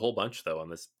jumped a whole bunch, though, on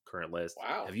this current list.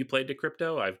 Wow. Have you played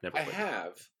Decrypto? I've never played it. I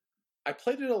have. I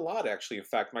played it a lot, actually. In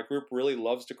fact, my group really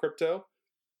loves Decrypto.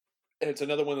 And it's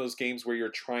another one of those games where you're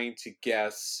trying to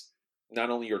guess not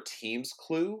only your team's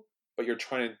clue, but you're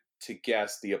trying to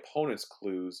guess the opponent's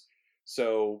clues.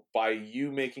 So by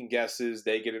you making guesses,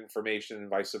 they get information and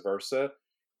vice versa.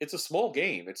 It's a small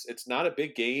game. It's not a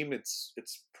big game. It's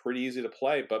pretty easy to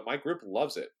play, but my group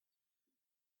loves it.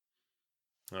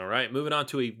 All right, moving on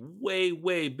to a way,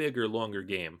 way bigger, longer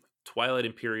game. Twilight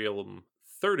Imperium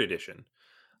 3rd Edition.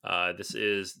 This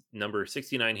is number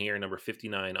 69 here, number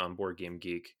 59 on Board Game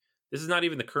Geek. This is not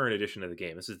even the current edition of the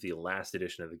game. This is the last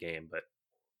edition of the game, but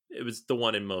it was the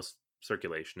one in most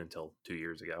circulation until 2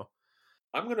 years ago.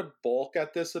 I'm going to balk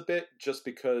at this a bit just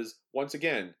because, once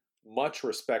again, much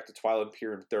respect to Twilight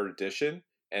Imperium 3rd Edition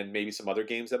and maybe some other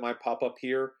games that might pop up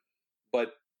here.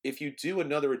 But if you do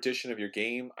another edition of your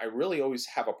game, I really always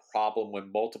have a problem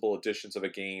when multiple editions of a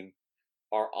game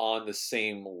are on the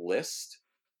same list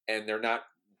and they're not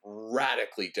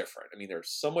radically different. I mean, they're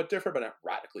somewhat different, but not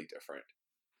radically different.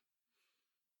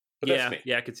 But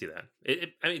yeah, I could see that.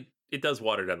 It does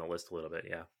water down the list a little bit,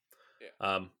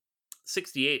 yeah.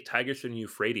 68, Tigers from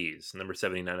Euphrates, number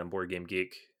 79 on Board Game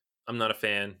Geek. I'm not a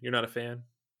fan. You're not a fan?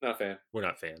 Not a fan. We're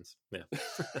not fans. Yeah.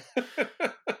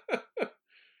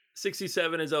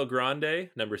 67 is El Grande,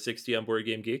 number 60 on Board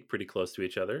Game Geek. Pretty close to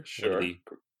each other. One of Sure. the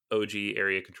OG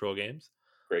area control games.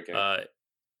 Great game.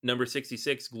 Number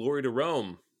 66, Glory to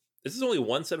Rome. This is only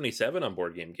 177 on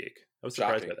Board Game Geek. I was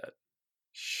surprised by that.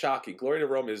 Shocking. Glory to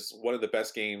Rome is one of the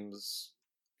best games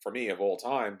for me of all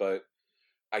time, but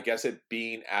I guess it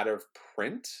being out of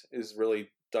print is really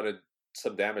done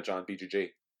some damage on BGG.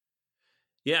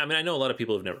 Yeah, I mean, I know a lot of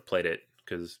people have never played it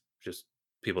because just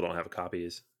people don't have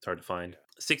copies. It's hard to find.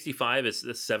 65 is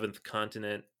the Seventh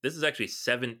Continent. This is actually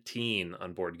 17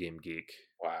 on Board Game Geek.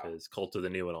 Wow. Because Cult of the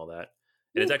New and all that.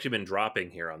 And it's actually been dropping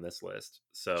here on this list.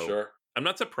 So Sure. I'm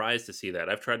not surprised to see that.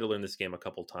 I've tried to learn this game a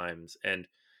couple times, and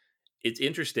it's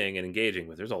interesting and engaging,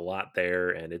 but there's a lot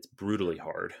there, and it's brutally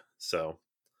hard. So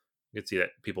you can see that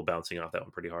people bouncing off that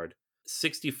one pretty hard.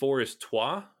 64 is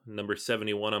Trois, number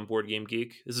 71 on Board Game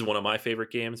Geek. This is one of my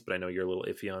favorite games, but I know you're a little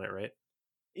iffy on it, right?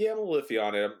 Yeah, I'm a little iffy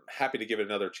on it. I'm happy to give it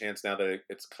another chance now that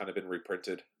it's kind of been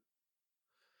reprinted.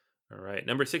 All right.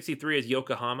 Number 63 is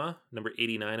Yokohama, number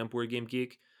 89 on Board Game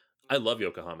Geek. I love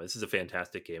Yokohama. This is a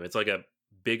fantastic game. It's like a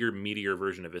bigger, meatier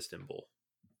version of Istanbul.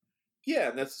 Yeah,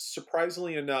 and that's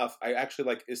surprisingly enough, I actually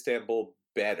like Istanbul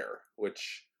better,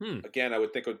 which, again, I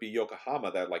would think would be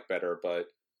Yokohama that I'd like better, but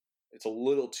it's a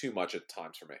little too much at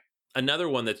times for me. Another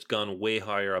one that's gone way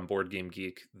higher on Board Game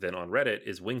Geek than on Reddit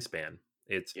is Wingspan.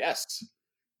 It's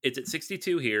at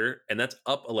 62 here, and that's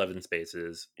up 11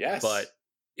 spaces. Yes. But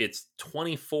it's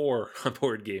 24 on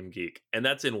Board Game Geek, and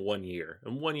that's in 1 year.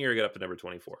 In 1 year, I got up to number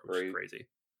 24, which is crazy.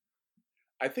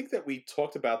 I think that we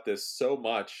talked about this so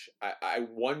much. I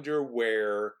wonder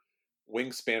where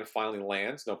Wingspan finally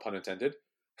lands, no pun intended,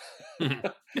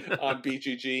 on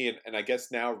BGG and I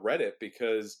guess now Reddit,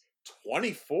 because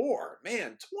 24,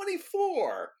 man,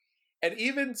 24. And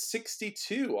even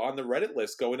 62 on the Reddit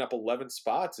list going up 11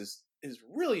 spots is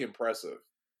really impressive.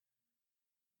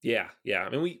 Yeah. I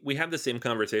mean, we had the same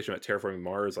conversation about Terraforming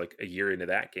Mars like a year into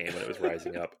that game when it was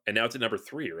rising up. And now it's at number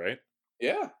 3, right?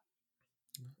 Yeah.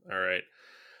 All right.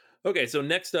 Okay, so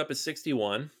next up is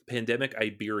 61, Pandemic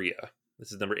Iberia.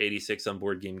 This is number 86 on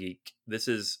Board Game Geek. This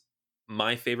is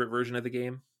my favorite version of the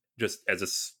game, just as a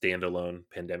standalone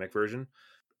Pandemic version.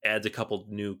 Adds a couple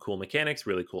new cool mechanics,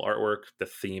 really cool artwork. The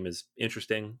theme is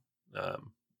interesting.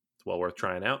 It's well worth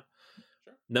trying out.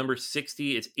 Sure. Number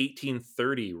 60 is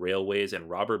 1830, Railways and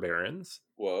Robber Barons.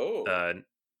 Whoa.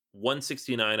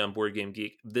 169 on Board Game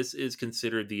Geek. This is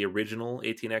considered the original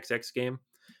 18XX game.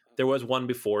 There was one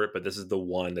before it, but this is the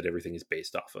one that everything is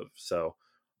based off of. So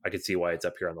I could see why it's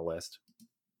up here on the list.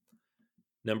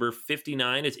 Number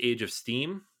 59 is Age of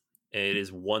Steam. It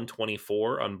is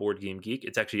 124 on Board Game Geek.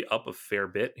 It's actually up a fair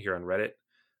bit here on Reddit.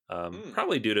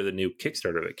 Probably due to the new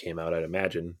Kickstarter that came out, I'd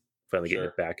imagine. Finally getting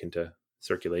it back into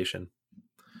circulation.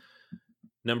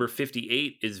 Number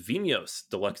 58 is Vinos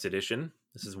Deluxe Edition.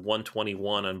 This is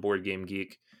 121 on Board Game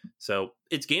Geek. So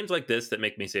it's games like this that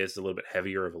make me say it's a little bit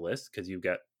heavier of a list because you've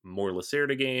got more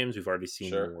Lacerda games. We've already seen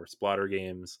more Splatter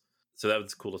games. So that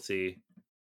was cool to see.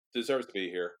 Deserves to be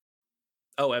here.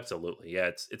 Oh, absolutely. Yeah,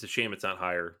 it's a shame it's not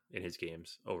higher in his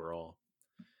games overall.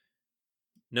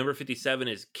 Number 57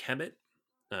 is Kemet.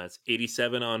 It's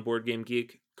 87 on Board Game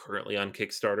Geek, currently on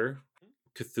Kickstarter.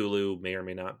 Cthulhu may or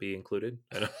may not be included.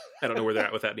 I don't know where they're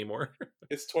at with that anymore.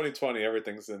 It's 2020.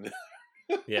 Everything's in.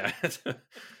 Yeah.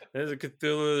 There's a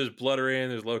Cthulhu, there's Blood Rain,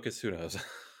 there's Locust, who knows?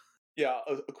 Yeah,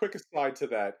 a quick aside to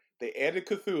that. They added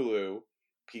Cthulhu.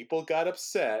 People got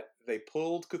upset. They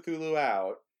pulled Cthulhu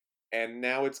out. And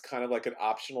now it's kind of like an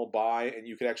optional buy. And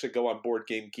you can actually go on Board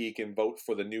Game Geek and vote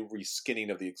for the new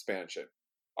reskinning of the expansion.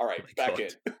 All right, back in.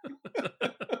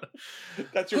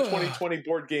 That's your 2020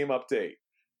 board game update.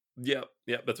 Yep.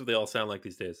 That's what they all sound like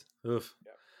these days. Oof.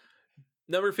 Yep.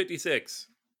 Number 56.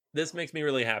 This makes me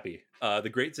really happy. The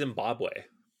Great Zimbabwe.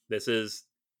 This is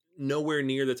nowhere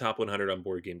near the top 100 on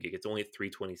Board Game Geek. It's only at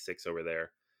 326 over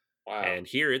there. Wow. And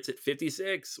here it's at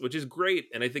 56, which is great.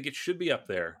 And I think it should be up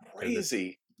there.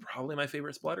 Crazy. Probably my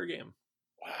favorite Splatter game.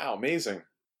 Wow, amazing.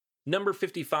 Number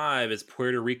 55 is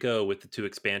Puerto Rico with the 2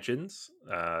 expansions.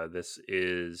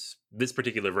 This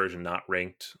particular version not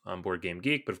ranked on Board Game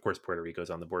Geek, but of course Puerto Rico is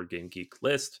on the Board Game Geek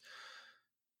list.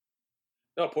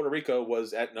 No, Puerto Rico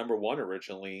was at number 1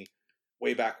 originally,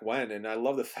 way back when, and I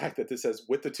love the fact that this says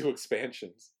with the 2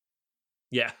 expansions.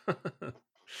 Yeah.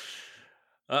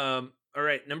 All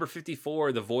right, number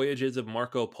 54, The Voyages of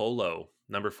Marco Polo.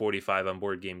 Number 45 on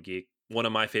Board Game Geek. One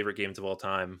of my favorite games of all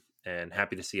time, and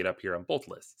happy to see it up here on both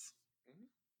lists. Mm-hmm.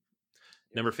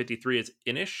 Number 53 is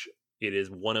Inish. It is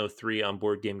 103 on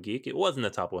Board Game Geek. It was in the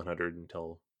top 100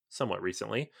 until somewhat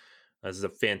recently. This is a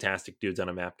fantastic Dudes on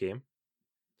a Map game.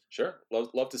 Sure.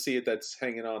 Love to see it that's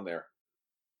hanging on there.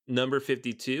 Number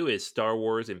 52 is Star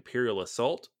Wars Imperial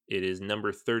Assault. It is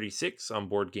number 36 on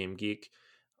Board Game Geek.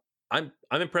 I'm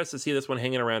impressed to see this one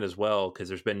hanging around as well because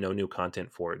there's been no new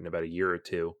content for it in about a year or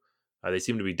two. They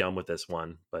seem to be done with this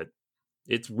one, but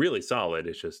it's really solid.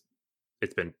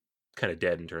 It's been kind of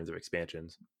dead in terms of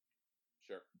expansions.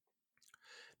 Sure.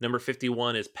 Number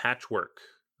 51 is Patchwork,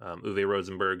 Uwe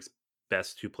Rosenberg's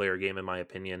best two-player game in my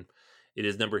opinion. It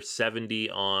is number 70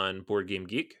 on Board Game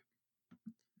Geek.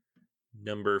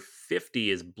 Number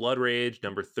 50 is Blood Rage,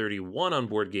 number 31 on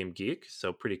Board Game Geek,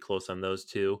 so pretty close on those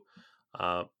two.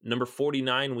 Number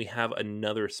 49, we have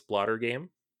another Splotter game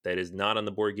that is not on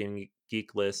the Board Game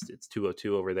Geek list. It's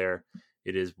 202 over there.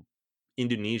 It is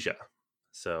Indonesia.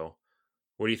 So,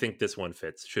 where do you think this one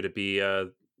fits? Should it be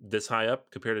this high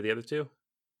up compared to the other two?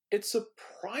 It's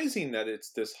surprising that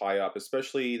it's this high up,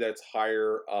 especially that's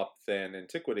higher up than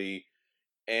Antiquity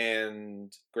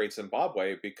and Great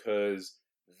Zimbabwe, because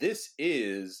this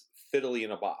is Fiddly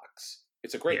in a Box.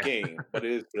 It's a great Yeah. game, but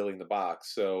it is Fiddly in the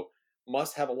Box. So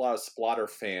must have a lot of Splotter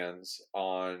fans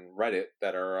on Reddit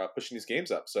that are pushing these games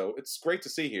up. So it's great to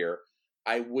see here.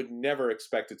 I would never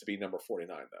expect it to be number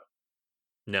 49,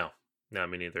 though. No,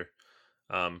 me neither.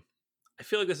 I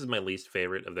feel like this is my least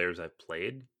favorite of theirs I've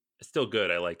played. It's still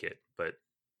good. I like it, but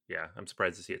yeah, I'm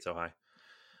surprised to see it so high.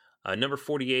 Number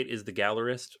 48 is The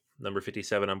Gallerist. Number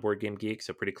 57 on Board Game Geek,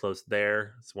 so pretty close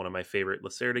there. It's one of my favorite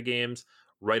Lacerda games.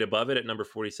 Right above it at number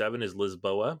 47 is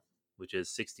Lisboa, which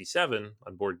is 67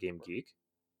 on Board Game Geek.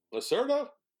 Lacerda?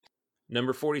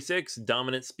 Number 46,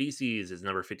 Dominant Species, is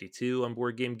number 52 on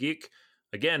Board Game Geek.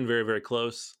 Again, very, very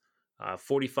close.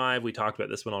 45, we talked about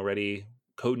this one already.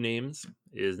 Codenames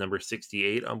is number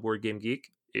 68 on Board Game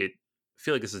Geek. I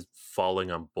feel like this is falling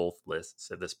on both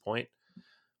lists at this point.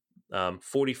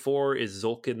 44 is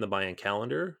Zolkin the Mayan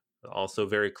Calendar, also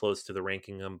very close to the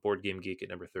ranking on Board Game Geek at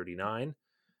number 39.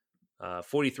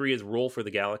 43 is Roll for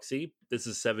the Galaxy. This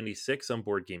is 76 on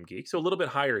Board Game Geek, so a little bit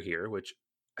higher here, which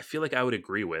I feel like I would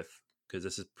agree with because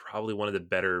this is probably one of the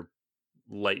better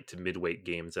light to midweight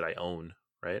games that I own,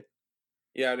 right?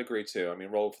 Yeah, I'd agree too. I mean,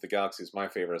 Roll for the Galaxy is my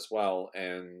favorite as well,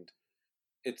 and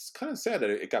it's kind of sad that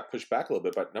it got pushed back a little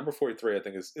bit. But number 43, I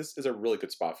think, is a really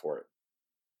good spot for it.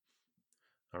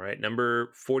 All right,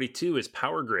 number 42 is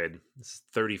Power Grid. This is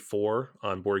 34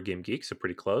 on Board Game Geek, so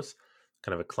pretty close.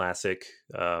 Kind of a classic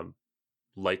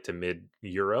light to mid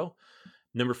Euro.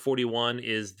 Number 41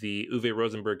 is the Uwe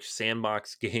Rosenberg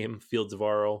sandbox game, Fields of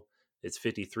Arle. It's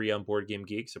 53 on Board Game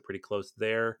Geek, so pretty close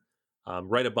there.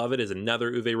 Right above it is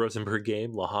another Uwe Rosenberg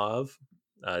game, Le Havre.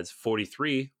 It's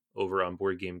 43 over on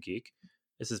Board Game Geek.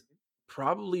 This is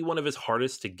probably one of his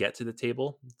hardest to get to the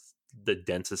table. It's the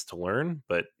densest to learn,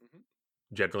 but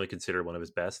generally considered one of his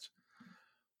best.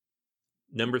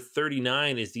 Number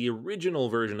 39 is the original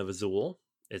version of Azul.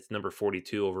 It's number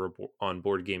 42 over on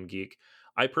Board Game Geek.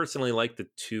 I personally like the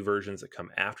two versions that come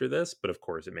after this, but of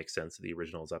course it makes sense that the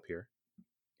original is up here.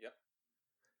 Yep.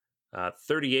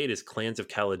 38 is Clans of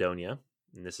Caledonia,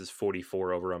 and this is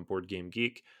 44 over on Board Game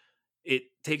Geek. It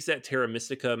takes that Terra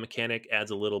Mystica mechanic,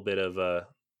 adds a little bit of a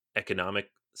economic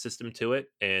system to it,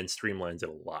 and streamlines it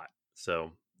a lot.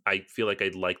 So I feel like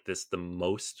I'd like this the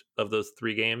most of those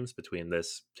three games between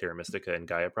this, Terra Mystica, and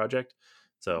Gaia Project.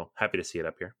 So happy to see it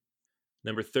up here.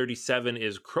 Number 37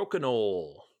 is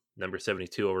Crokinole. Number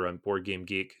 72 over on Board Game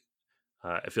Geek.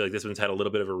 I feel like this one's had a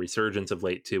little bit of a resurgence of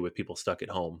late too, with people stuck at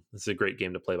home. This is a great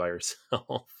game to play by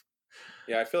yourself.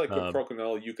 Yeah, I feel like with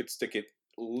Crokinole, you could stick it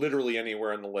literally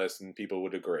anywhere on the list, and people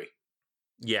would agree.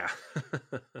 Yeah,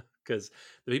 because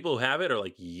the people who have it are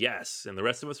like, yes, and the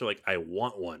rest of us are like, I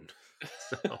want one.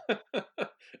 So.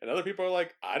 And other people are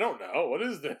like, I don't know, what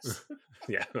is this?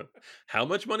 Yeah, how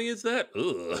much money is that?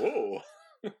 Whoa.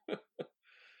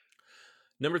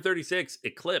 Number 36,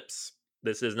 Eclipse.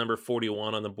 This is number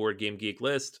 41 on the Board Game Geek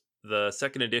list. The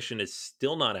second edition is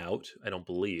still not out, I don't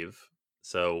believe.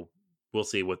 So we'll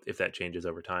see if that changes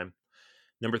over time.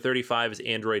 Number 35 is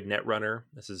Android Netrunner.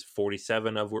 This is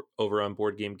 47 over on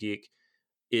Board Game Geek.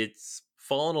 It's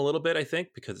fallen a little bit, I think,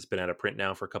 because it's been out of print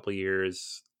now for a couple of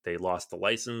years. They lost the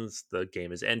license. The game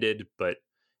has ended, but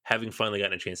having finally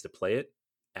gotten a chance to play it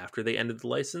after they ended the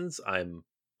license, I'm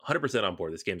 100% on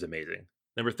board. This game's amazing.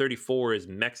 Number 34 is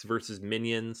Mechs versus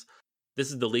Minions. This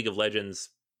is the League of Legends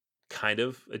kind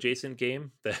of adjacent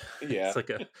game. Yeah.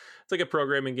 it's like a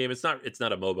programming game. It's not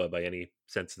a MOBA by any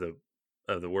sense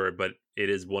of the word, but it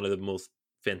is one of the most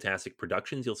fantastic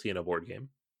productions you'll see in a board game.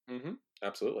 Mm-hmm.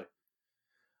 Absolutely.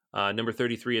 Number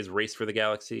 33 is Race for the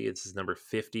Galaxy. This is number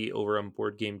 50 over on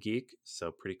Board Game Geek,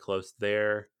 so pretty close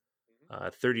there.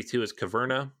 32 is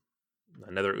Caverna,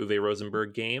 another Uwe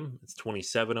Rosenberg game. It's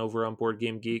 27 over on Board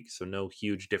Game Geek, so no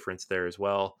huge difference there as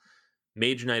well.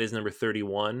 Mage Knight is number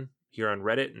 31 here on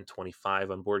Reddit and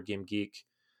 25 on Board Game Geek.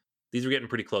 These are getting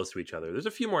pretty close to each other. There's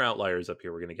a few more outliers up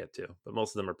here we're going to get to, but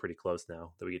most of them are pretty close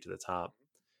now that we get to the top.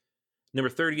 Number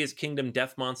 30 is Kingdom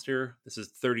Death Monster. This is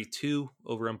 32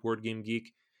 over on Board Game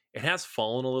Geek. It has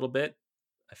fallen a little bit.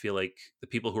 I feel like the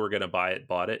people who were going to buy it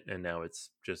bought it, and now it's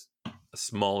just a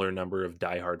smaller number of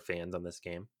diehard fans on this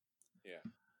game. Yeah.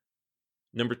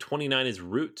 Number 29 is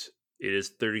Root. It is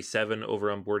 37 over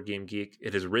on Board Game Geek.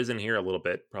 It has risen here a little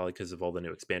bit, probably because of all the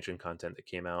new expansion content that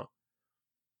came out.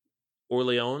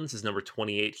 Orleans is number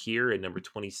 28 here and number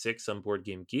 26 on Board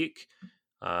Game Geek.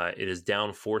 It is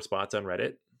down 4 spots on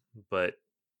Reddit, but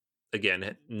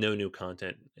again, no new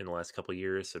content in the last couple of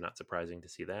years, so not surprising to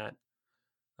see that.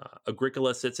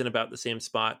 Agricola sits in about the same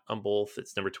spot on both.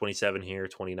 It's number 27 here,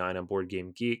 29 on Board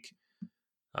Game Geek.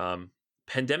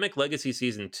 Pandemic Legacy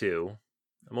Season 2.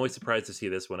 I'm always surprised to see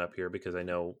this one up here because I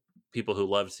know people who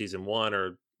loved Season 1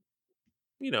 are,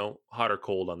 hot or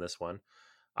cold on this one.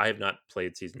 I have not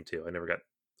played Season 2. I never got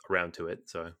around to it,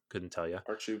 so I couldn't tell you.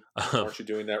 Aren't you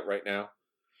doing that right now?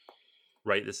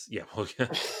 Right. Well, yeah.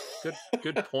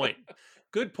 Good point.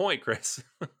 Good point, Chris.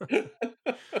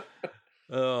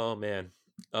 Oh man.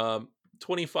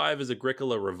 25 is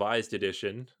Agricola Revised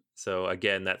Edition. So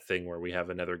again, that thing where we have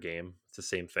another game. It's the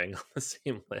same thing on the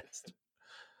same list.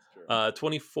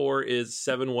 24 is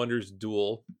Seven Wonders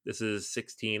Duel. This is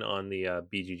 16 on the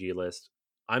BGG list.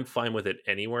 I'm fine with it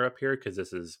anywhere up here because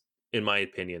this is, in my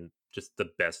opinion, just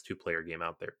the best 2-player game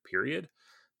out there, period.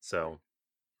 So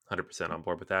 100% on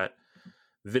board with that.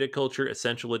 Viticulture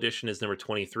Essential Edition is number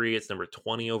 23. It's number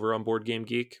 20 over on Board Game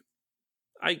Geek.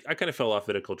 I kind of fell off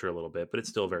Viticulture a little bit, but it's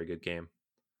still a very good game.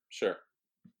 Sure.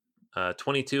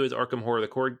 22 is Arkham Horror,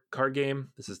 the card game.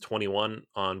 This is 21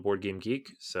 on Board Game Geek,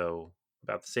 so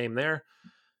about the same there.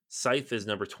 Scythe is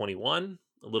number 21,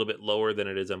 a little bit lower than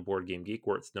it is on Board Game Geek,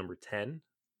 where it's number 10.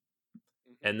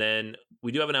 And then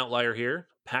we do have an outlier here.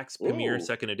 PAX Premier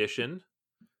Second Edition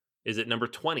is at number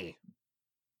 20,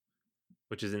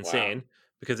 which is insane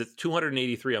because it's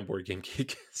 283 on Board Game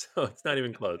Geek, so it's not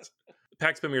even close.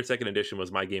 PAX Premier Second Edition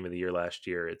was my game of the year last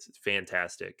year. It's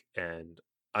fantastic, and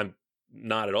I'm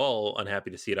not at all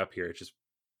unhappy to see it up here. It's just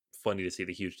funny to see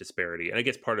the huge disparity. And I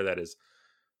guess part of that is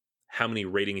how many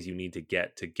ratings you need to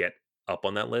get up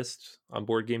on that list on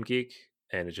Board Game Geek,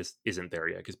 and it just isn't there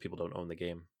yet because people don't own the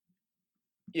game.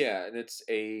 Yeah, and it's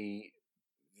a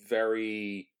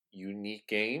very unique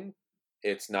game.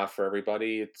 It's not for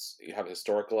everybody. You have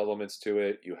historical elements to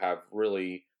it. You have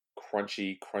really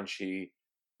crunchy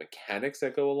mechanics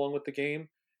that go along with the game.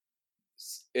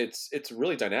 It's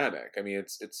really dynamic. I mean,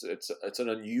 it's an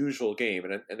unusual game,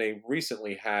 and they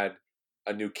recently had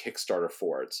a new Kickstarter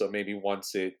for it. So maybe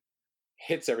once it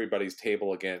hits everybody's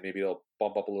table again, maybe it'll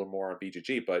bump up a little more on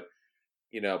BGG. But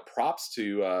props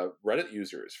to Reddit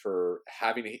users for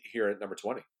having it here at number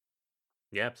 20.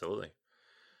 Yeah, absolutely.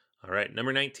 All right,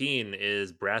 number 19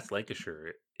 is Brass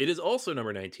Lancashire. It is also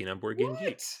number 19 on Board Game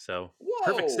Geek. So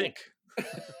perfect sync.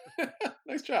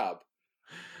 Nice job.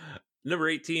 Number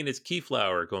 18 is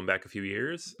Keyflower, going back a few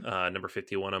years. Number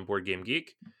 51 on Board Game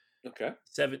Geek. Okay.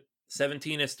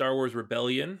 17 is Star Wars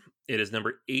Rebellion. It is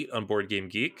number 8 on Board Game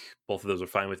Geek. Both of those are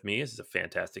fine with me. This is a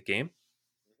fantastic game.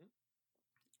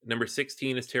 Number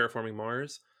 16 is Terraforming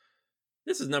Mars.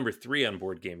 This is number 3 on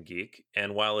Board Game Geek.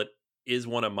 And while it is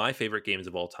one of my favorite games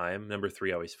of all time, number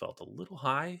 3 always felt a little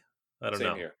high. I don't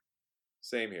know.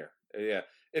 Same here. Yeah.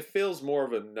 It feels more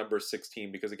of a number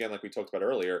 16 because, again, like we talked about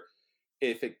earlier,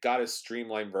 if it got a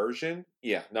streamlined version,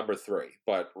 number 3.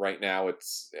 But right now,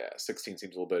 16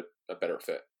 seems a little bit a better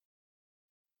fit.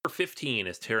 Number 15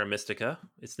 is Terra Mystica.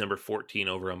 It's number 14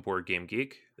 over on Board Game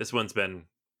Geek. This one's been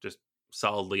just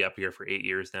solidly up here for 8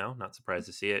 years now. Not surprised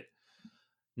to see it.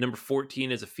 Number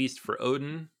 14 is A Feast for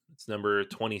Odin. It's number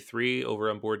 23 over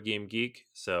on Board Game Geek.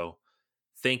 So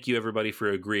thank you, everybody, for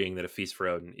agreeing that A Feast for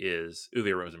Odin is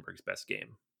Uwe Rosenberg's best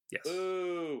game. Yes.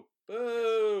 Boo!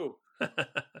 Boo!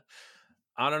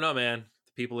 I don't know, man.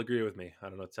 The people agree with me. I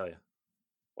don't know what to tell you.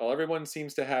 Well, everyone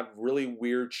seems to have really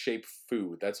weird shaped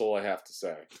food. That's all I have to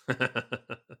say.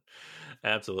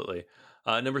 Absolutely.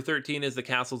 Number 13 is The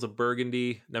Castles of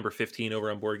Burgundy. Number 15 over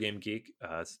on Board Game Geek.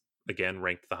 It's, again,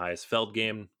 ranked the highest Feld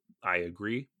game. I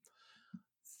agree.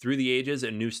 Through the Ages,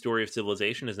 A New Story of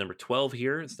Civilization is number 12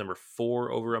 here. It's number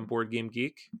 4 over on Board Game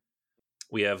Geek.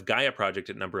 We have Gaia Project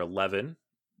at number 11,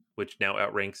 which now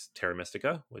outranks Terra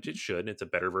Mystica, which it should. It's a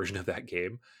better version of that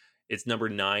game. It's number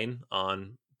 9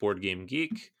 on Board Game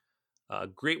Geek.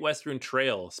 Great Western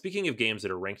Trail. Speaking of games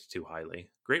that are ranked too highly,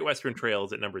 Great Western Trail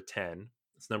is at number 10.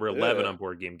 It's number 11 Ugh. on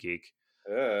Board Game Geek.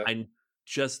 Ugh. I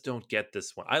just don't get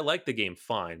this one. I like the game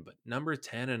fine, but number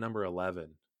 10 and number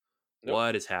 11. Nope.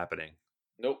 What is happening?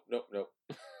 Nope.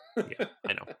 Yeah,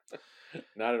 I know.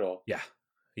 Not at all.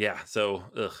 Yeah. So,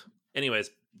 ugh. Anyways,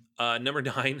 number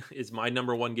 9 is my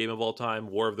number 1 game of all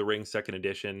time, War of the Rings Second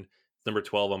Edition. It's number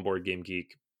 12 on Board Game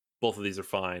Geek. Both of these are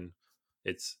fine.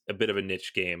 It's a bit of a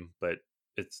niche game, but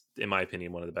it's, in my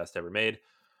opinion, one of the best ever made.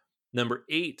 Number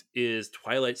 8 is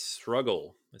Twilight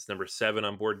Struggle. It's number 7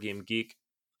 on Board Game Geek.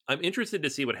 I'm interested to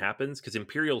see what happens because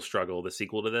Imperial Struggle, the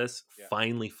sequel to this,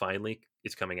 finally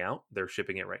is coming out. They're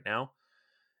shipping it right now.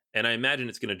 And I imagine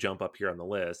it's going to jump up here on the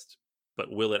list,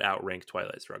 but will it outrank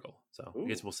Twilight Struggle? So I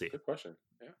guess we'll see. Good question.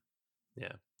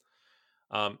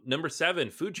 Yeah. Number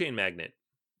 7, Food Chain Magnet.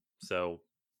 So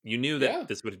you knew that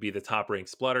this would be the top ranked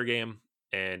splatter game,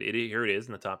 and here it is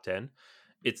in the top 10.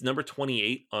 It's number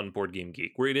 28 on Board Game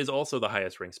Geek, where it is also the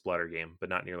highest ranked splatter game, but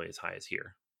not nearly as high as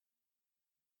here.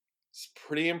 It's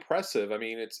pretty impressive. I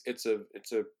mean, it's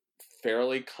a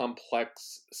fairly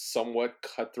complex, somewhat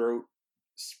cutthroat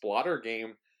splatter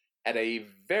game at a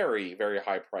very, very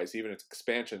high price. Even its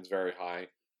expansion's very high.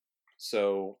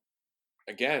 So,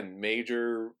 again,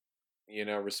 major,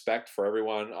 respect for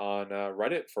everyone on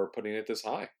Reddit for putting it this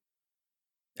high.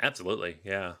 Absolutely,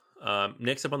 yeah.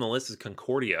 Next up on the list is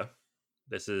Concordia.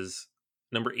 This is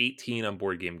number 18 on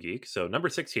Board Game Geek. So number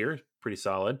 6 here, pretty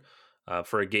solid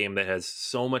for a game that has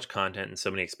so much content and so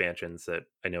many expansions that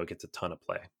I know it gets a ton of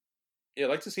play. Yeah, I'd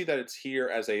like to see that it's here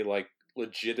as a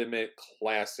legitimate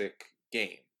classic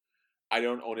game. I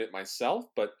don't own it myself,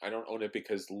 but I don't own it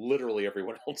because literally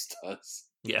everyone else does.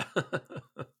 Yeah.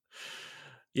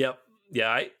 Yep.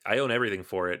 Yeah, I own everything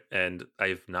for it, and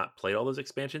I've not played all those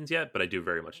expansions yet, but I do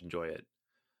very much enjoy it.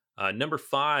 Number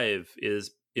 5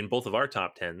 is in both of our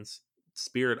top 10s,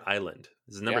 Spirit Island.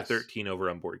 This is number 13 over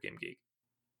on Board Game Geek.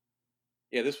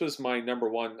 Yeah, this was my number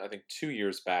 1, I think, 2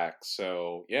 years back.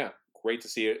 So, yeah, great to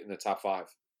see it in the top 5.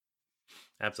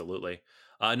 Absolutely.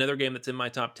 Another game that's in my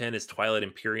top 10 is Twilight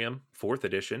Imperium, 4th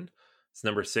edition. It's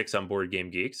number 6 on Board Game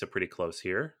Geek, so pretty close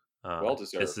here. Well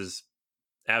deserved. This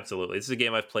is a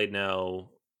game I've played now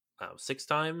 6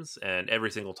 times, and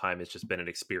every single time it's just been an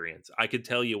experience. I could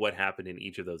tell you what happened in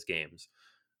each of those games,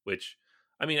 which,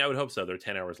 I mean, I would hope so. They're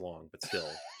 10 hours long, but still,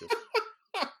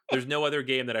 there's no other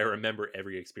game that I remember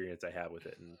every experience I have with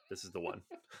it, and this is the one.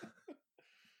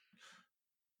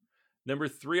 Number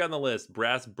 3 on the list,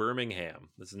 Brass Birmingham.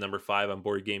 This is number 5 on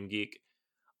Board Game Geek.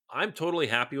 I'm totally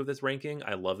happy with this ranking.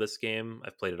 I love this game.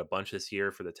 I've played it a bunch this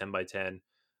year for the 10x10.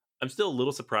 I'm still a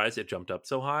little surprised it jumped up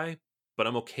so high, but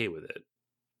I'm okay with it.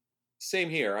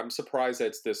 Same here. I'm surprised that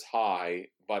it's this high,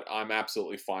 but I'm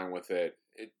absolutely fine with it.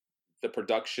 The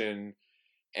production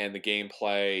and the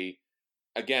gameplay,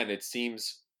 again, it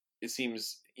seems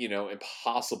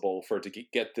impossible for it to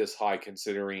get this high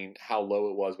considering how low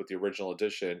it was with the original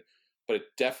edition. But it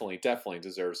definitely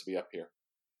deserves to be up here.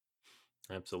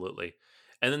 Absolutely.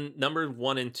 And then number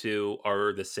 1 and 2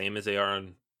 are the same as they are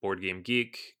on Board Game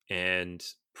Geek, and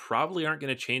probably aren't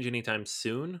going to change anytime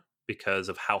soon because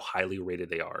of how highly rated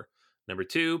they are. Number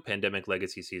 2, Pandemic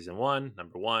Legacy Season 1.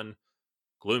 Number 1,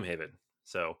 Gloomhaven.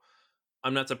 So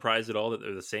I'm not surprised at all that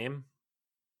they're the same,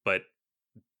 but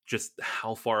just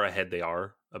how far ahead they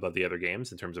are above the other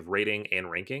games in terms of rating and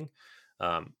ranking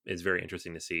is very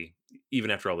interesting to see, even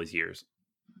after all these years.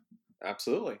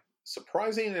 Absolutely.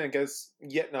 Surprising, and I guess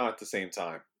yet not at the same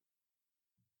time.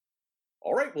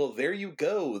 All right, well, there you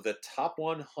go. The top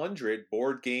 100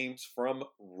 board games from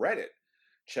Reddit.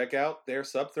 Check out their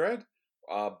subthread,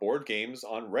 board games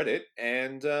on Reddit,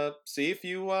 and see if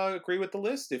you agree with the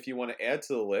list. If you want to add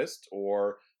to the list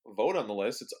or vote on the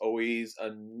list, it's always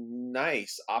a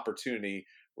nice opportunity.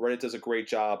 Reddit does a great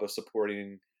job of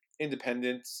supporting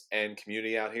independence and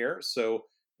community out here, so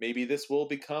maybe this will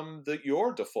become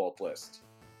your default list.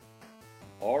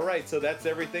 All right, so that's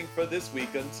everything for this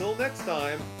week. Until next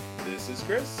time, this is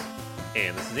Chris.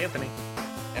 And this is Anthony.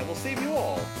 And we'll save you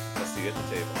all a seat at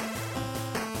the table.